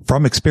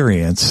from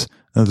experience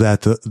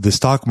that the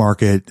stock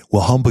market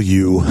will humble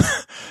you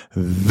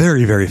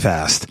very, very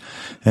fast.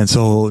 And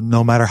so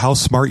no matter how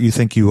smart you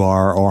think you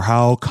are or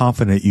how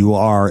confident you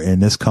are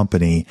in this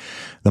company,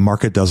 the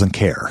market doesn't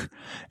care.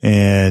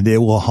 And it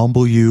will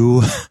humble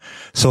you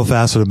so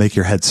fast it'll make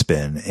your head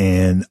spin.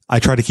 And I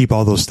try to keep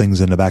all those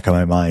things in the back of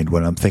my mind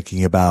when I'm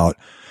thinking about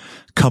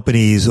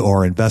companies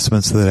or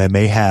investments that I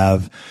may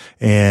have.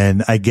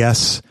 And I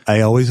guess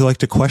I always like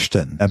to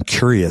question. I'm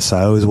curious.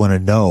 I always want to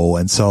know.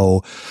 And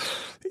so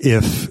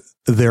if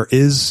there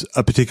is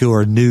a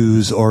particular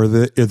news or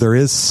if there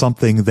is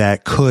something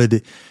that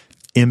could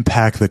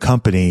impact the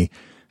company,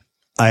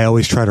 I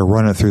always try to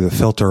run it through the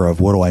filter of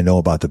what do I know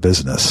about the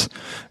business?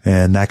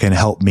 And that can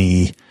help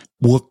me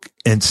look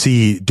and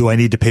see, do I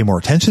need to pay more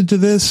attention to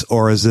this,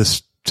 or is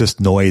this just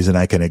noise and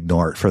I can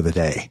ignore it for the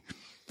day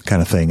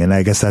kind of thing? And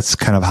I guess that's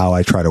kind of how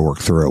I try to work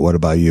through it. What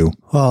about you?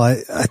 Well, I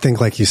think,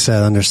 like you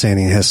said,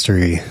 understanding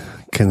history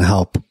can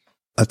help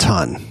a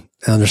ton.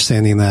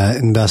 Understanding that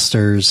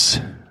investors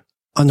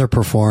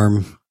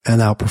underperform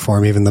and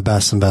outperform. Even the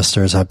best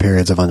investors have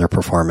periods of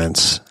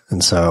underperformance.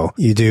 And so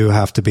you do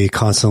have to be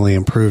constantly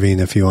improving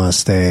if you want to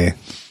stay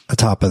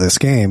atop of this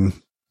game.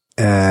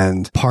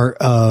 And part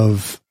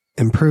of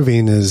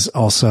improving is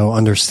also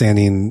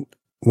understanding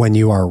when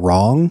you are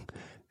wrong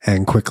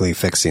and quickly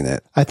fixing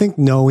it. I think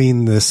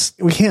knowing this,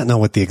 we can't know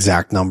what the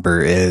exact number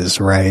is,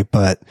 right?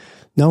 But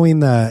knowing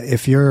that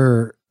if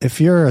you're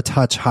a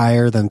touch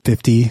higher than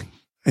 50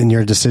 in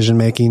your decision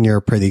making, you're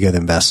a pretty good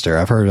investor.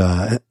 I've heard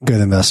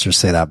good investors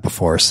say that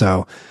before.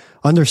 So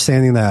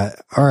understanding that,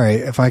 all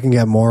right, if I can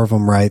get more of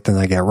them right than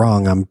I get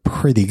wrong, I'm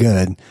pretty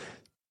good.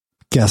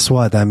 Guess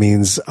what? That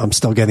means I'm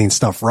still getting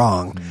stuff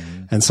wrong.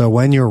 And so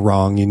when you're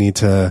wrong, you need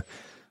to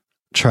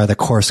try to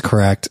course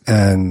correct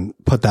and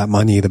put that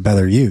money to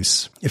better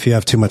use. If you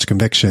have too much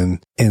conviction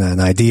in an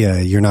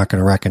idea, you're not going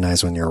to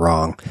recognize when you're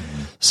wrong.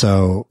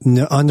 So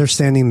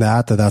understanding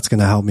that's going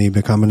to help me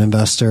become an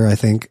investor, I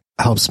think,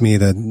 helps me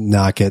to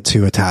not get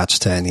too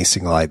attached to any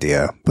single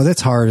idea. But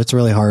it's hard. It's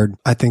really hard.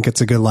 I think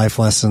it's a good life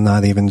lesson,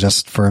 not even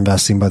just for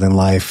investing, but in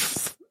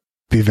life.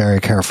 Be very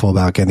careful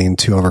about getting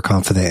too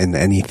overconfident in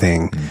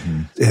anything.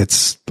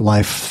 It's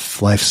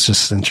life's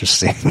just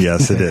interesting.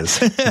 Yes, it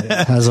is.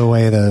 It has a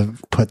way to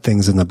put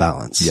things in the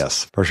balance.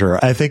 Yes, for sure.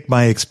 I think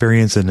my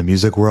experience in the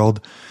music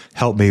world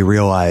helped me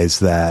realize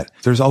that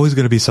there's always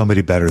going to be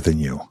somebody better than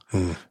you.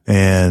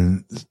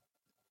 And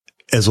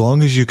as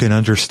long as you can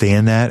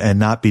understand that and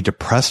not be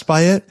depressed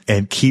by it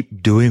and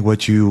keep doing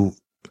what you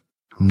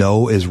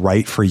know is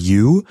right for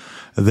you,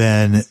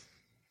 then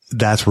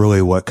that's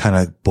really what kind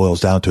of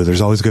boils down to. There's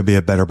always going to be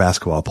a better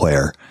basketball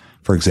player,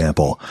 for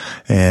example.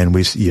 And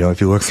if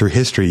you look through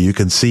history, you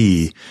can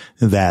see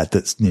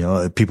that's,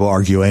 people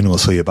argue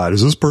endlessly about,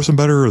 is this person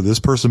better or this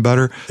person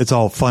better? It's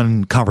all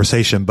fun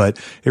conversation, but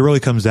it really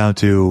comes down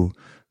to,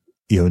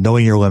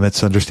 knowing your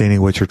limits,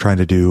 understanding what you're trying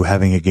to do,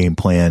 having a game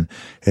plan,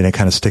 and then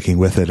kind of sticking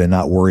with it and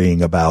not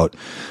worrying about,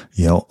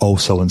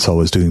 so-and-so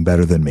is doing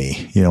better than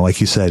me. Like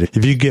you said,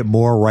 if you get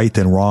more right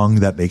than wrong,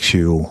 that makes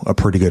you a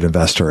pretty good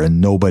investor, and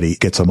nobody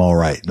gets them all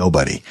right.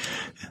 Nobody.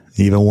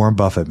 Even Warren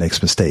Buffett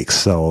makes mistakes.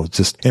 So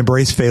just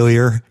embrace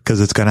failure because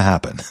it's going to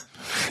happen.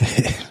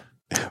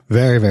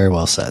 Very, very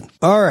well said.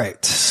 All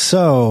right.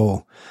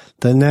 So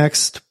the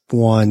next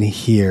one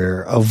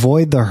here,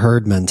 avoid the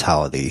herd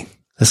mentality.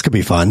 This could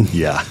be fun.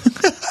 Yeah.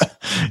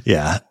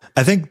 Yeah.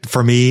 I think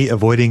for me,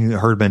 avoiding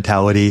herd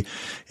mentality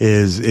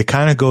it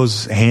kind of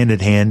goes hand in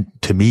hand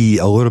to me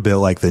a little bit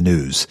like the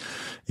news.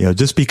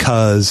 Just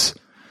because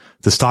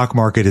the stock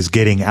market is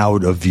getting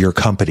out of your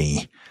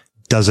company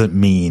doesn't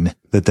mean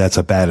that that's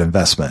a bad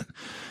investment.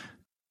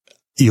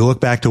 You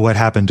look back to what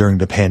happened during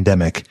the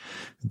pandemic.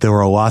 There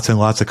were lots and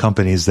lots of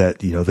companies that,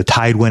 the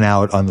tide went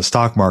out on the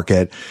stock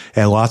market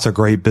and lots of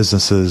great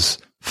businesses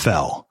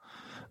fell.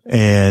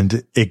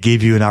 And it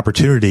gave you an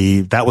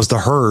opportunity. That was the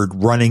herd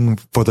running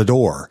for the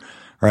door,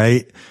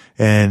 right?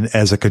 And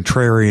as a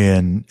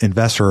contrarian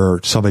investor or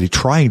somebody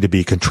trying to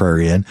be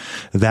contrarian,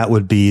 that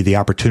would be the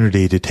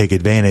opportunity to take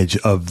advantage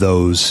of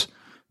those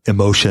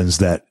emotions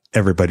that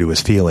everybody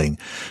was feeling.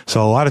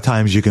 So a lot of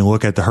times you can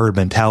look at the herd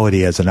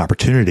mentality as an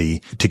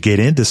opportunity to get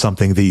into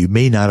something that you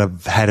may not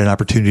have had an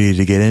opportunity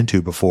to get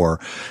into before.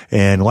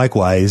 And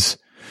likewise,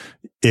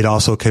 it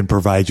also can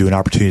provide you an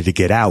opportunity to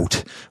get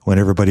out when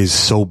everybody's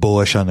so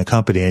bullish on the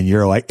company and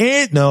you're like,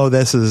 no,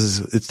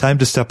 it's time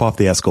to step off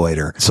the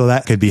escalator. So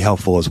that could be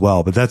helpful as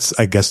well. But that's,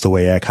 I guess, the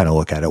way I kind of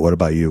look at it. What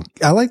about you?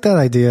 I like that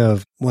idea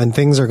of when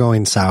things are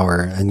going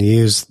sour, and you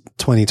use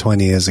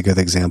 2020 as a good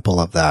example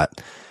of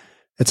that.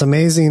 It's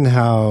amazing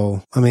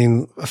how,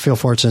 I feel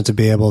fortunate to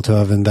be able to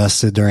have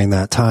invested during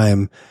that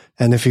time.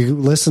 And if you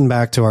listen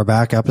back to our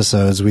back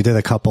episodes, we did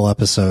a couple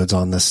episodes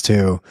on this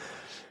too.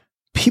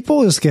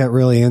 People just get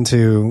really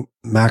into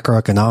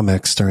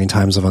macroeconomics during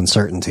times of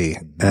uncertainty.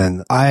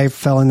 And I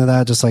fell into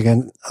that just like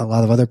a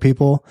lot of other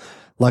people.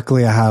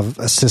 Luckily, I have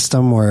a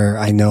system where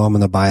I know I'm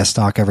going to buy a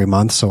stock every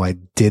month. So I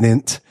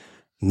didn't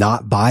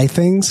not buy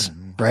things,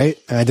 right?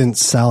 I didn't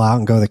sell out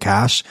and go to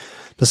cash.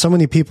 But so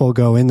many people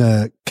go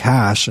into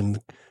cash and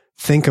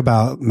think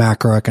about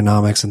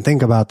macroeconomics and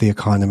think about the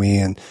economy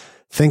and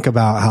think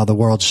about how the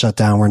world's shut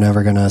down. We're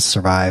never going to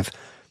survive.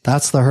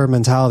 That's the herd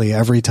mentality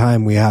every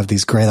time we have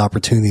these great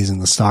opportunities in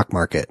the stock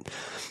market.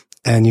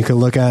 And you can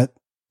look at,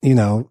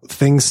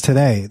 things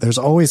today. There's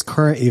always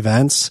current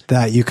events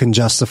that you can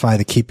justify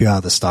to keep you out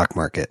of the stock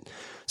market.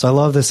 So I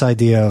love this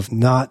idea of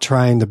not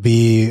trying to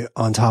be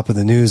on top of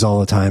the news all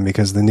the time,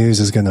 because the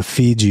news is going to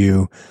feed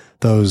you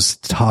those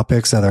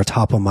topics that are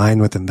top of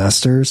mind with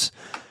investors.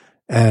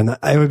 And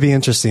it would be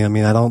interesting.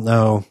 I don't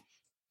know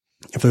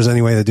if there's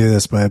any way to do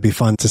this, but it'd be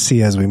fun to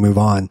see as we move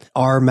on.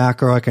 Are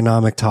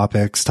macroeconomic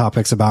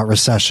topics about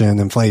recession,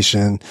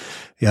 inflation,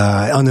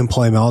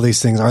 unemployment, all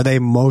these things, are they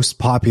most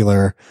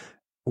popular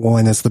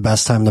when it's the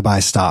best time to buy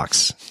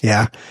stocks?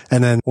 Yeah.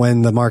 And then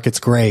when the market's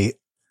great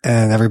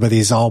and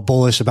everybody's all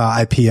bullish about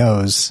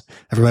IPOs,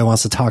 everybody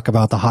wants to talk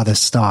about the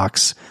hottest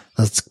stocks,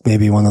 that's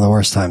maybe one of the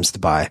worst times to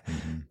buy.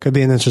 Could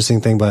be an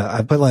interesting thing, but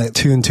I put like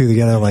 2 and 2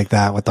 together like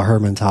that with the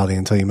herd mentality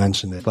until you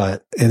mentioned it.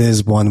 But it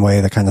is one way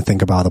to kind of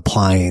think about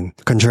applying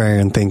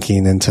contrarian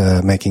thinking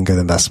into making good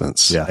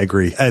investments. Yeah, I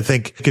agree. I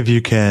think if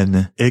you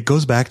can, it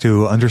goes back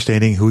to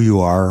understanding who you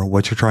are,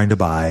 what you're trying to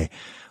buy,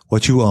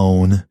 what you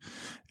own,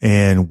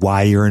 and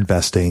why you're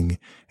investing.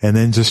 And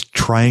then just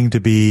trying to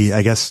be,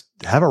 I guess,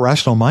 have a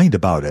rational mind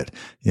about it.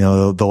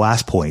 The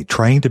last point,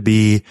 trying to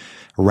be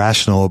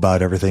rational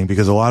about everything,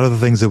 because a lot of the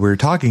things that we're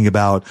talking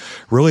about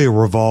really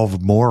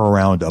revolve more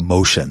around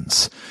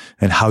emotions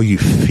and how you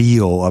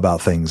feel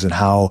about things and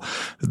how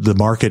the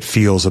market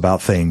feels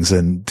about things.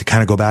 And to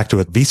kind of go back to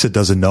it, Visa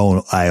doesn't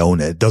know I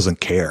own it,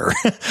 doesn't care.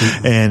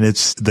 And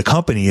it's the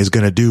company is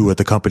going to do what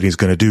the company is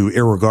going to do,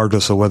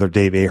 irregardless of whether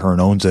Dave Ahern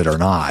owns it or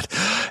not.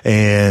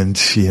 And,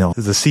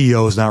 the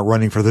CEO is not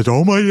running for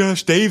oh my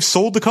gosh, Dave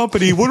sold the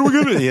company. What are we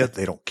going to do? Yeah,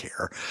 they don't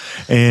care.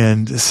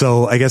 And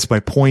so I guess my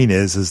point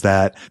is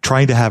that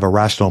trying to have a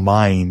rational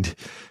mind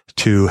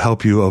to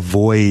help you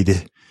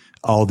avoid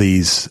all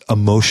these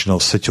emotional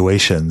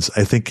situations,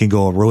 I think can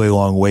go a really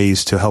long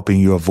ways to helping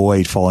you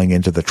avoid falling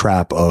into the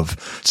trap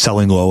of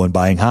selling low and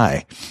buying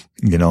high,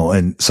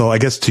 and so I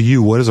guess to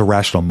you, what does a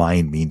rational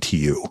mind mean to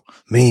you?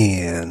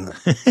 Man,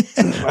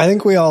 I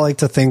think we all like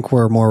to think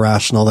we're more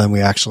rational than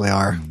we actually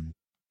are.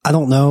 I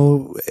don't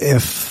know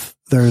if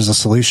there's a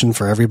solution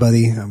for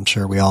everybody. I'm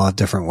sure we all have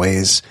different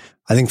ways.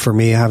 I think for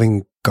me,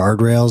 having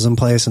guardrails in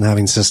place and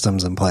having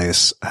systems in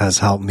place has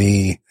helped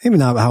me maybe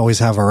not always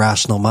have a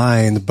rational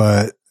mind,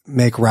 but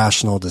make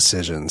rational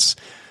decisions.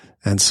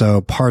 And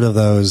so part of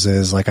those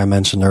is, like I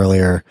mentioned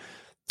earlier,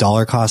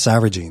 dollar cost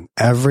averaging.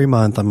 Every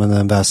month I'm going to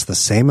invest the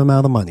same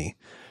amount of money.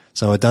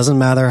 So it doesn't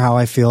matter how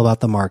I feel about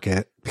the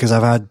market, because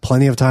I've had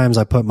plenty of times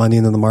I put money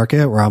into the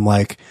market where I'm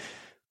like,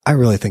 I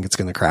really think it's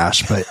going to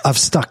crash, but I've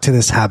stuck to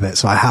this habit,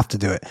 so I have to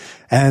do it.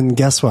 And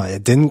guess what?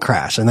 It didn't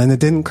crash, and then it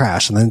didn't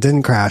crash, and then it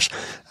didn't crash.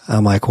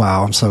 I'm like,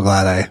 wow, I'm so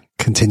glad I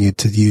continued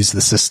to use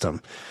the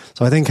system.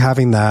 So I think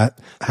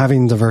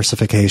having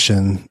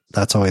diversification,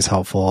 that's always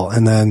helpful.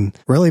 And then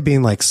really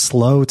being like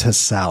slow to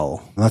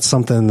sell. That's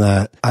something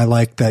that I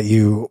like that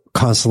you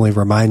constantly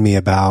remind me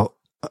about,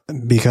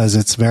 because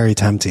it's very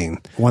tempting.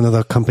 One of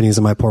the companies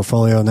in my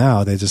portfolio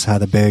now, they just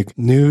had a big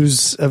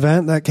news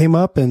event that came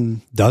up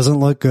and doesn't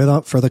look good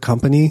up for the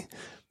company,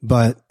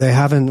 but they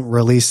haven't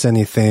released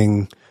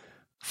anything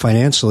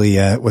financially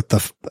yet with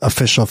the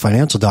official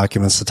financial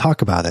documents to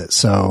talk about it.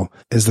 So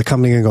is the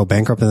company going to go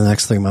bankrupt in the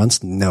next 3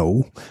 months?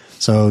 No.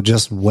 So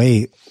just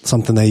wait.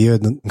 Something that you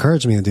had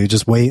encouraged me to do,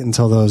 just wait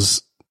until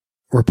those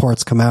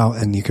reports come out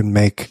and you can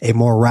make a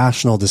more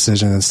rational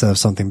decision instead of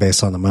something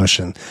based on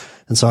emotion.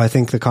 And so I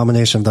think the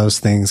combination of those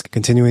things,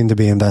 continuing to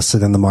be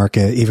invested in the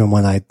market, even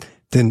when I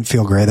didn't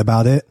feel great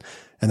about it,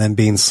 and then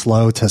being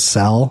slow to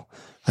sell,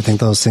 I think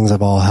those things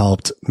have all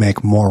helped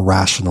make more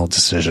rational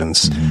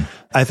decisions.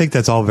 I think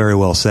that's all very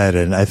well said.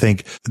 And I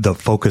think the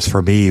focus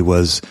for me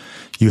was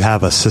you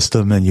have a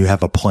system and you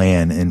have a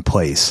plan in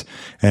place.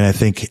 And I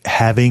think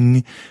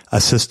having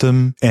a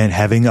system and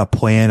having a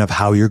plan of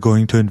how you're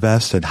going to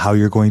invest and how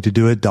you're going to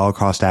do it, dollar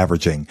cost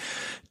averaging,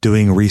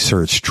 doing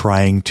research,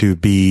 trying to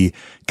be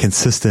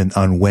consistent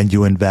on when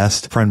you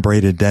invest. Friend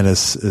Braden Dennis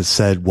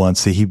said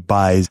once that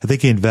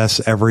he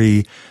invests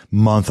every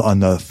month on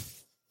the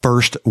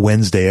first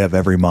Wednesday of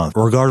every month,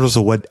 regardless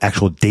of what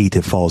actual date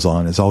it falls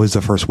on. It's always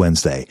the first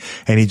Wednesday.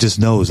 And he just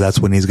knows that's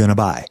when he's going to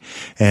buy.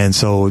 And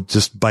so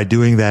just by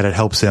doing that, it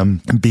helps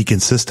him be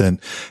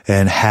consistent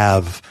and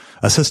have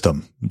a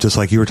system, just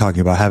like you were talking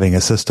about having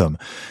a system.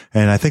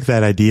 And I think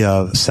that idea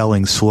of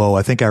selling slow,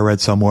 I think I read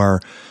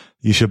somewhere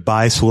you should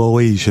buy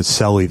slowly, you should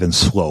sell even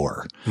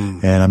slower.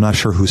 And I'm not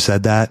sure who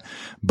said that,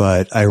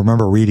 but I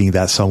remember reading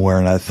that somewhere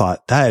and I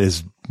thought that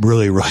is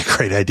really, really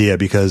great idea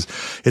because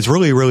it's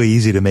really, really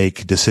easy to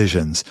make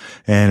decisions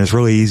and it's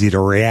really easy to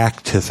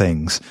react to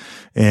things.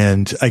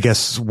 And I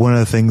guess one of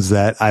the things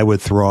that I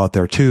would throw out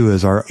there too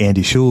is our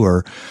Andy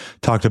Schuler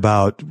talked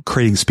about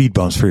creating speed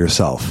bumps for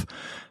yourself,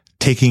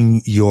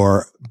 taking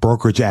your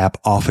brokerage app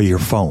off of your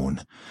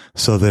phone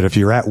so that if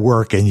you're at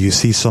work and you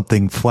see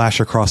something flash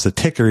across the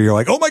ticker, you're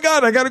like, oh my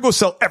God, I got to go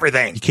sell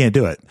everything. You can't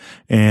do it.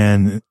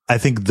 And I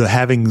think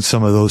having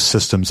some of those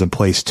systems in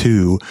place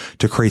too,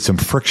 to create some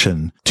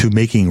friction to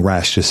making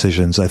rash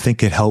decisions, I think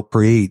can help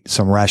create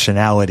some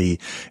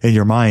rationality in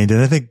your mind. And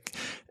I think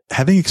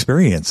having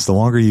experience, the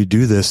longer you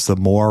do this, the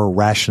more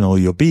rational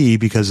you'll be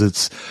because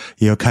it's,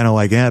 kind of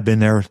like, I've been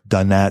there,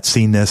 done that,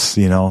 seen this,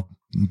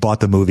 bought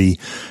the movie,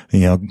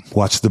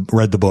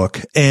 read the book.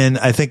 And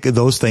I think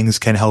those things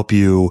can help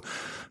you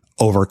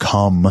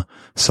overcome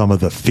some of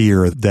the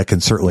fear that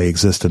can certainly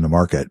exist in the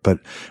market. But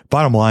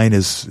bottom line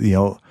is,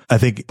 I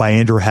think by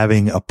Andrew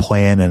having a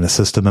plan and a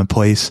system in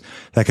place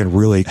that can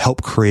really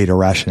help create a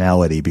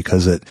rationality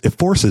because it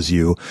forces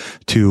you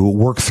to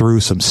work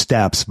through some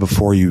steps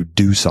before you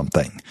do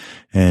something.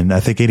 And I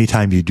think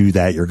anytime you do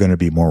that, you're going to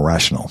be more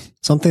rational.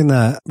 Something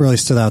that really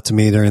stood out to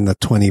me during the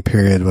 20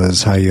 period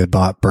was how you had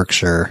bought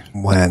Berkshire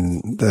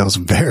when it was a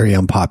very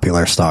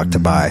unpopular stock to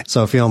buy.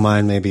 So if you don't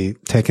mind maybe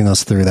taking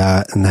us through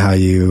that and how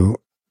you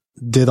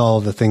did all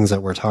of the things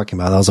that we're talking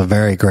about, that was a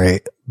very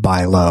great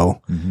buy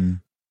low.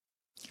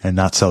 And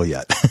not sell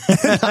yet.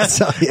 Not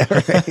sell yet,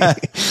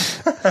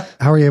 right?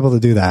 How are you able to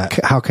do that?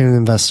 How can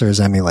investors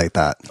emulate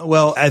that?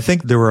 Well, I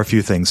think there were a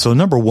few things. So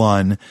number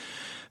one,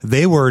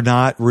 they were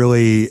not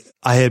really,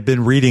 I had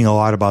been reading a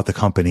lot about the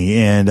company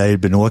and I had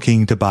been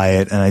looking to buy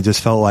it and I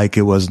just felt like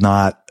it was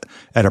not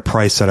at a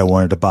price that I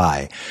wanted to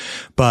buy.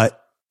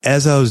 But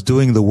as I was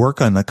doing the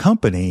work on the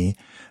company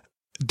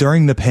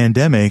during the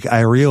pandemic,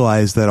 I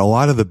realized that a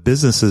lot of the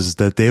businesses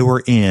that they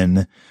were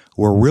in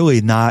were really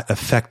not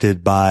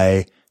affected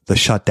by the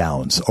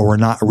shutdowns or were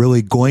not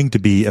really going to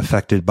be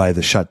affected by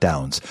the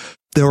shutdowns.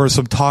 There was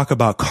some talk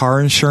about car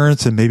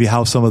insurance and maybe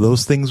how some of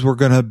those things were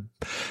going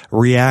to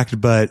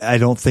react, but I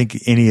don't think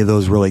any of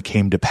those really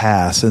came to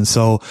pass. And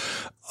so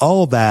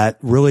all that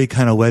really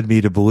kind of led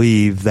me to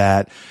believe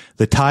that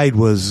the tide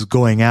was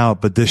going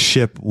out, but this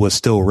ship was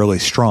still really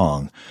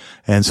strong.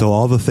 And so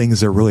all the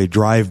things that really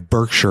drive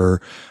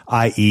Berkshire,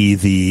 i.e.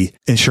 the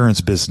insurance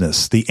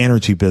business, the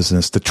energy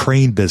business, the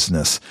train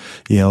business,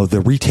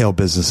 the retail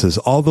businesses,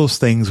 all those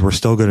things were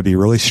still going to be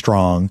really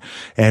strong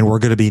and were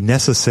going to be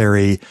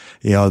necessary.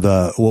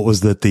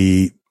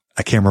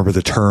 I can't remember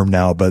the term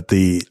now, but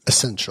the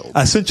essential,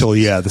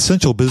 the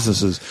essential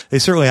businesses, they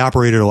certainly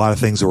operated a lot of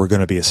things that were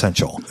going to be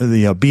essential.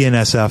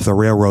 BNSF, the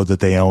railroad that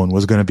they own,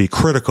 was going to be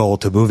critical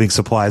to moving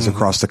supplies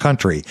across the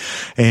country.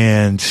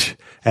 And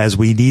as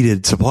we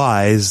needed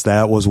supplies,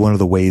 that was one of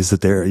the ways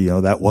that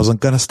that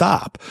wasn't going to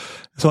stop.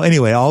 So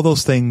anyway, all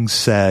those things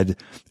said,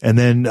 and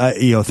then,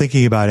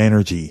 thinking about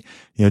energy,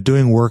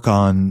 doing work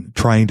on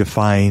trying to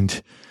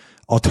find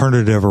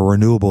alternative or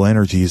renewable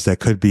energies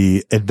that could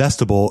be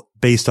investable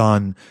based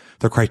on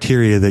the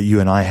criteria that you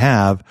and I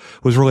have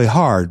was really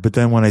hard. But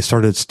then when I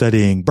started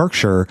studying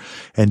Berkshire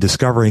and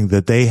discovering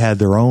that they had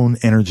their own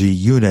energy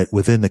unit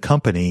within the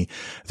company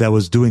that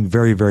was doing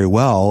very, very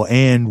well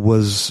and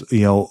was,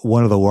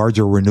 one of the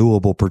larger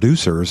renewable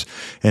producers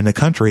in the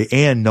country,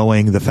 and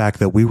knowing the fact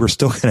that we were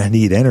still going to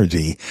need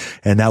energy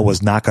and that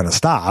was not going to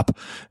stop.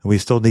 We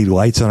still need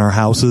lights on our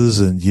houses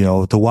and,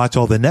 to watch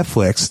all the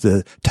Netflix,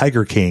 the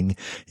Tiger King,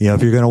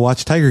 if you're going to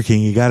watch Tiger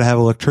King, you got to have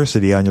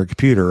electricity on your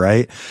computer,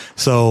 right?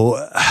 So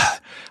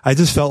I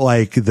just felt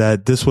like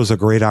that this was a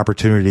great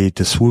opportunity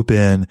to swoop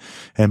in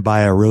and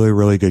buy a really,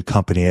 really good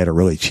company at a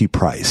really cheap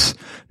price,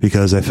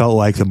 because I felt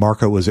like the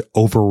market was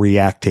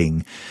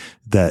overreacting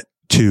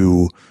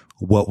to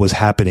what was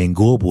happening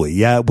globally.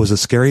 Yeah, it was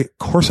scary. Of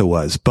course it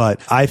was.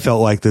 But I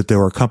felt like that there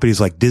were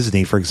companies like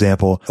Disney, for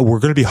example, were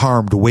going to be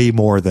harmed way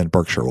more than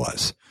Berkshire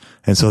was.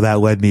 And so that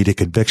led me to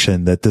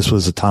conviction that this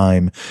was a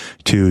time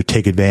to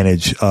take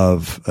advantage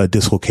of a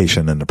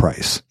dislocation in the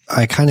price.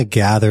 I kind of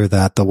gather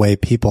that the way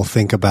people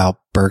think about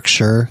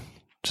Berkshire,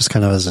 just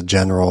kind of as a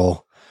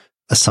general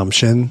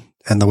assumption,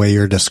 and the way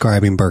you're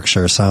describing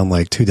Berkshire sound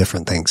like two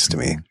different things to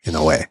me in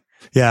a way.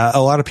 Yeah,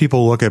 a lot of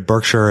people look at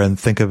Berkshire and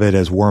think of it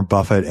as Warren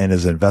Buffett and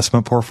his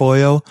investment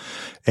portfolio.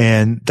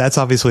 And that's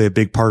obviously a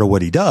big part of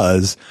what he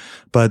does.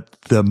 But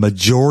the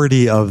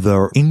majority of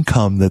the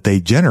income that they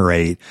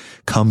generate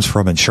comes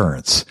from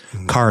insurance,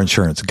 car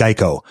insurance,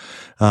 Geico.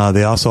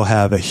 They also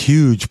have a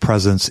huge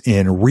presence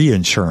in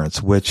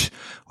reinsurance, which,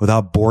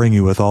 without boring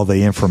you with all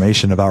the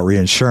information about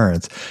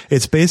reinsurance,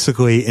 it's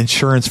basically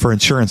insurance for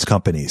insurance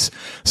companies.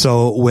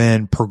 So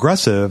when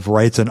Progressive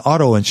writes an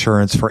auto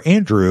insurance for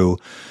Andrew,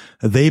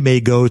 they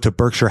may go to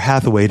Berkshire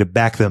Hathaway to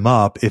back them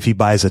up if he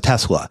buys a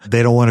Tesla.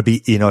 They don't want to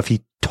be, if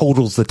he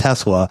totals the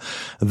Tesla,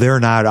 they're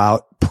not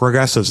out.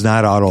 Progressive's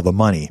not out all the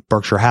money.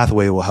 Berkshire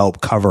Hathaway will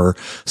help cover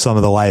some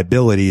of the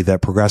liability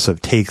that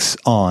Progressive takes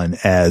on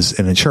as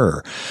an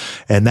insurer.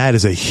 And that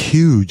is a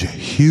huge,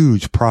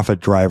 huge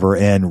profit driver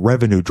and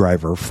revenue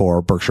driver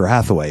for Berkshire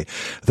Hathaway.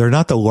 They're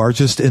not the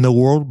largest in the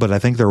world, but I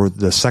think they're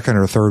the second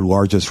or third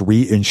largest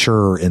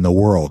reinsurer in the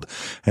world.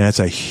 And it's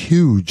a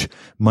huge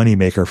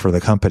moneymaker for the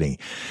company.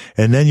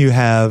 And then you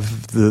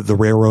have the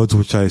railroads,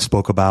 which I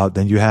spoke about.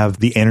 Then you have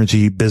the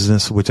energy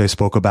business, which I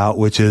spoke about,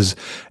 which is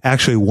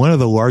actually one of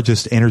the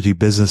largest energy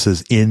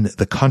businesses in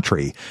the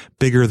country,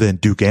 bigger than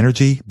Duke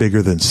Energy,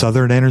 bigger than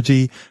Southern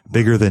Energy,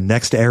 bigger than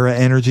Next Era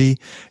Energy.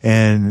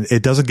 And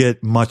it doesn't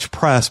get much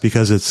press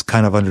because it's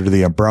kind of under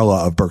the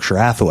umbrella of Berkshire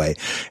Hathaway.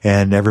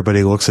 And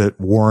everybody looks at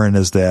Warren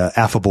as the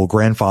affable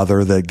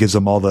grandfather that gives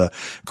them all the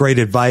great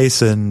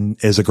advice and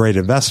is a great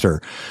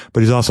investor.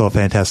 But he's also a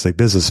fantastic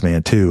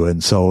businessman too.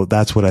 And so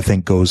that's what I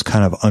think goes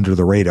kind of under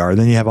the radar. And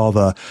then you have all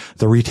the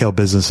retail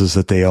businesses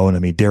that they own. I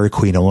mean, Dairy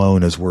Queen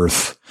alone is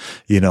worth,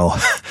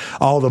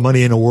 all the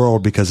money in the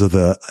world because of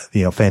the,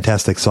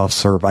 fantastic soft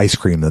serve ice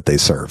cream that they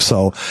serve.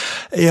 So,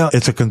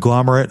 it's a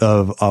conglomerate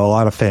of a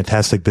lot of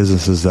fantastic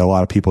businesses that a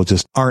lot of people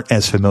just aren't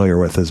as familiar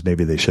with as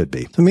maybe they should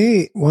be. To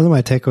me, one of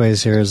my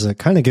takeaways here is it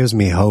kind of gives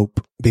me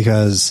hope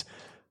because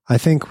I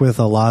think with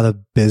a lot of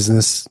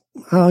business,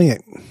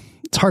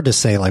 it's hard to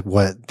say like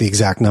what the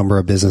exact number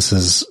of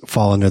businesses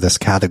fall under this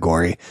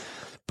category,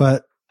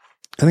 but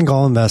I think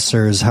all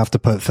investors have to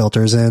put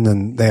filters in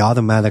and they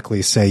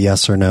automatically say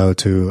yes or no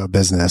to a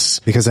business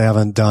because they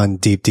haven't done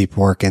deep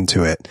work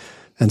into it.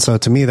 And so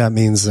to me, that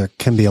means there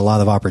can be a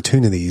lot of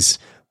opportunities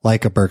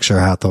like a Berkshire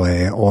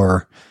Hathaway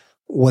or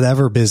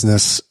whatever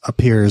business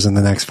appears in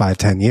the next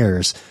 5-10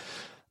 years.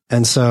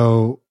 And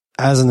so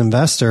as an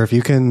investor, if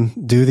you can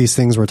do these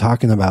things we're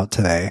talking about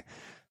today,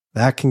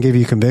 that can give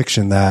you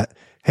conviction that,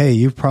 hey,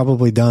 you've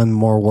probably done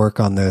more work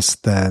on this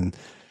than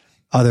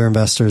other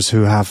investors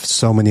who have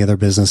so many other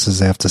businesses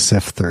they have to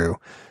sift through,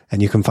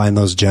 and you can find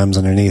those gems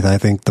underneath. I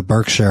think the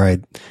Berkshire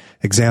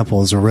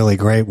example is a really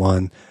great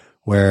one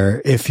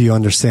where if you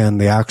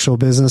understand the actual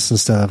business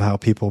instead of how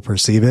people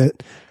perceive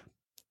it,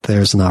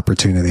 there's an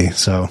opportunity.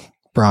 So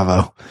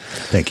bravo.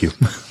 Thank you.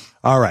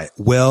 All right.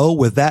 Well,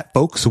 with that,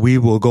 folks, we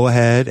will go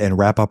ahead and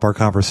wrap up our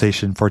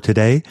conversation for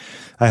today.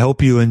 I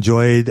hope you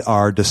enjoyed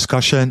our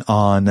discussion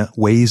on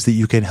ways that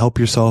you can help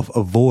yourself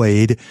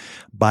avoid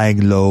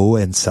buying low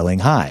and selling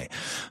high.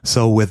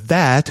 So with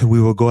that,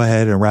 we will go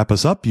ahead and wrap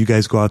us up. You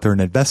guys go out there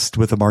and invest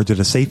with a margin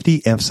of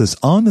safety, emphasis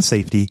on the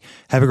safety.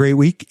 Have a great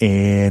week,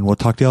 and we'll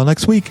talk to y'all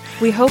next week.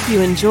 We hope you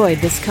enjoyed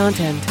this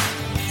content.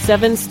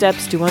 7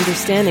 Steps to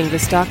Understanding the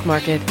Stock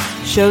Market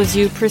shows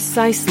you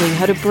precisely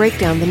how to break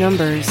down the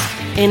numbers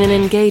in an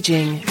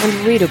engaging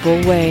and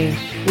readable way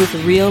with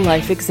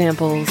real-life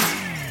examples.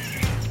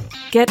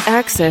 Get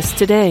access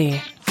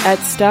today at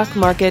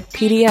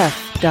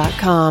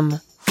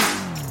stockmarketpdf.com.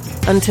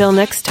 Until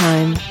next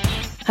time,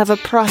 have a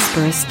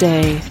prosperous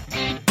day.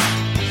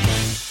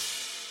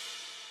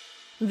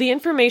 The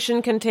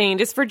information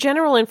contained is for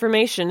general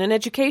information and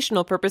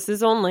educational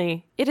purposes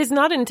only. It is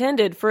not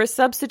intended for a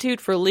substitute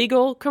for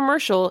legal,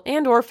 commercial,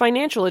 and/or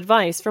financial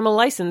advice from a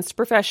licensed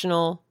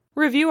professional.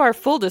 Review our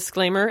full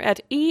disclaimer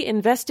at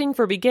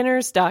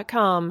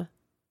einvestingforbeginners.com.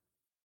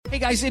 Hey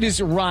guys, it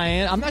is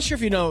Ryan. I'm not sure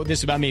if you know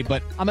this about me,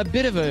 but I'm a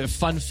bit of a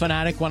fun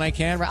fanatic when I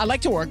can. I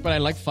like to work, but I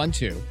like fun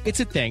too.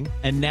 It's a thing.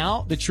 And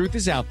now the truth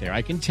is out there.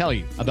 I can tell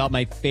you about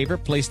my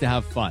favorite place to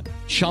have fun.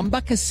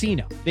 Chumba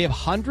Casino. They have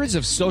hundreds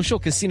of social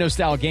casino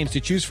style games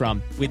to choose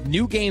from with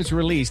new games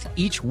released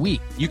each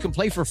week. You can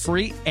play for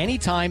free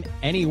anytime,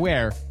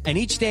 anywhere. And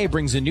each day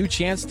brings a new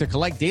chance to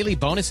collect daily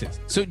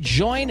bonuses. So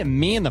join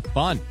me in the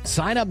fun.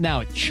 Sign up now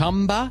at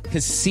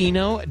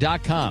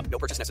ChumbaCasino.com. No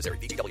purchase necessary.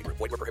 VGW Group.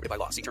 Void where prohibited by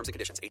law. See terms and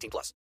conditions.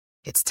 18+.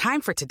 It's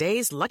time for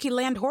today's Lucky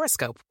Land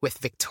horoscope with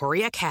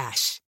Victoria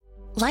Cash.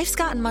 Life's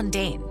gotten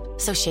mundane,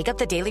 so shake up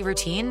the daily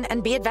routine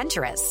and be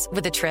adventurous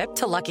with a trip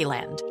to Lucky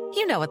Land.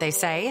 You know what they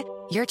say.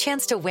 Your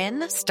chance to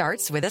win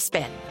starts with a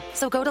spin.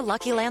 So go to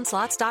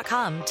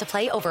LuckyLandSlots.com to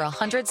play over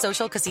 100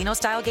 social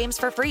casino-style games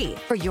for free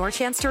for your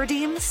chance to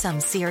redeem some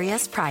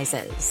serious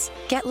prizes.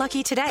 Get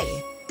lucky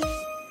today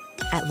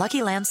at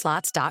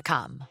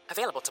LuckyLandSlots.com.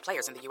 Available to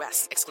players in the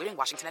U.S., excluding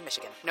Washington and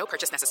Michigan. No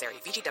purchase necessary.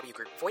 VGW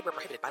Group. Void where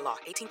prohibited by law.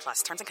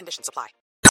 18+. Terms and conditions apply.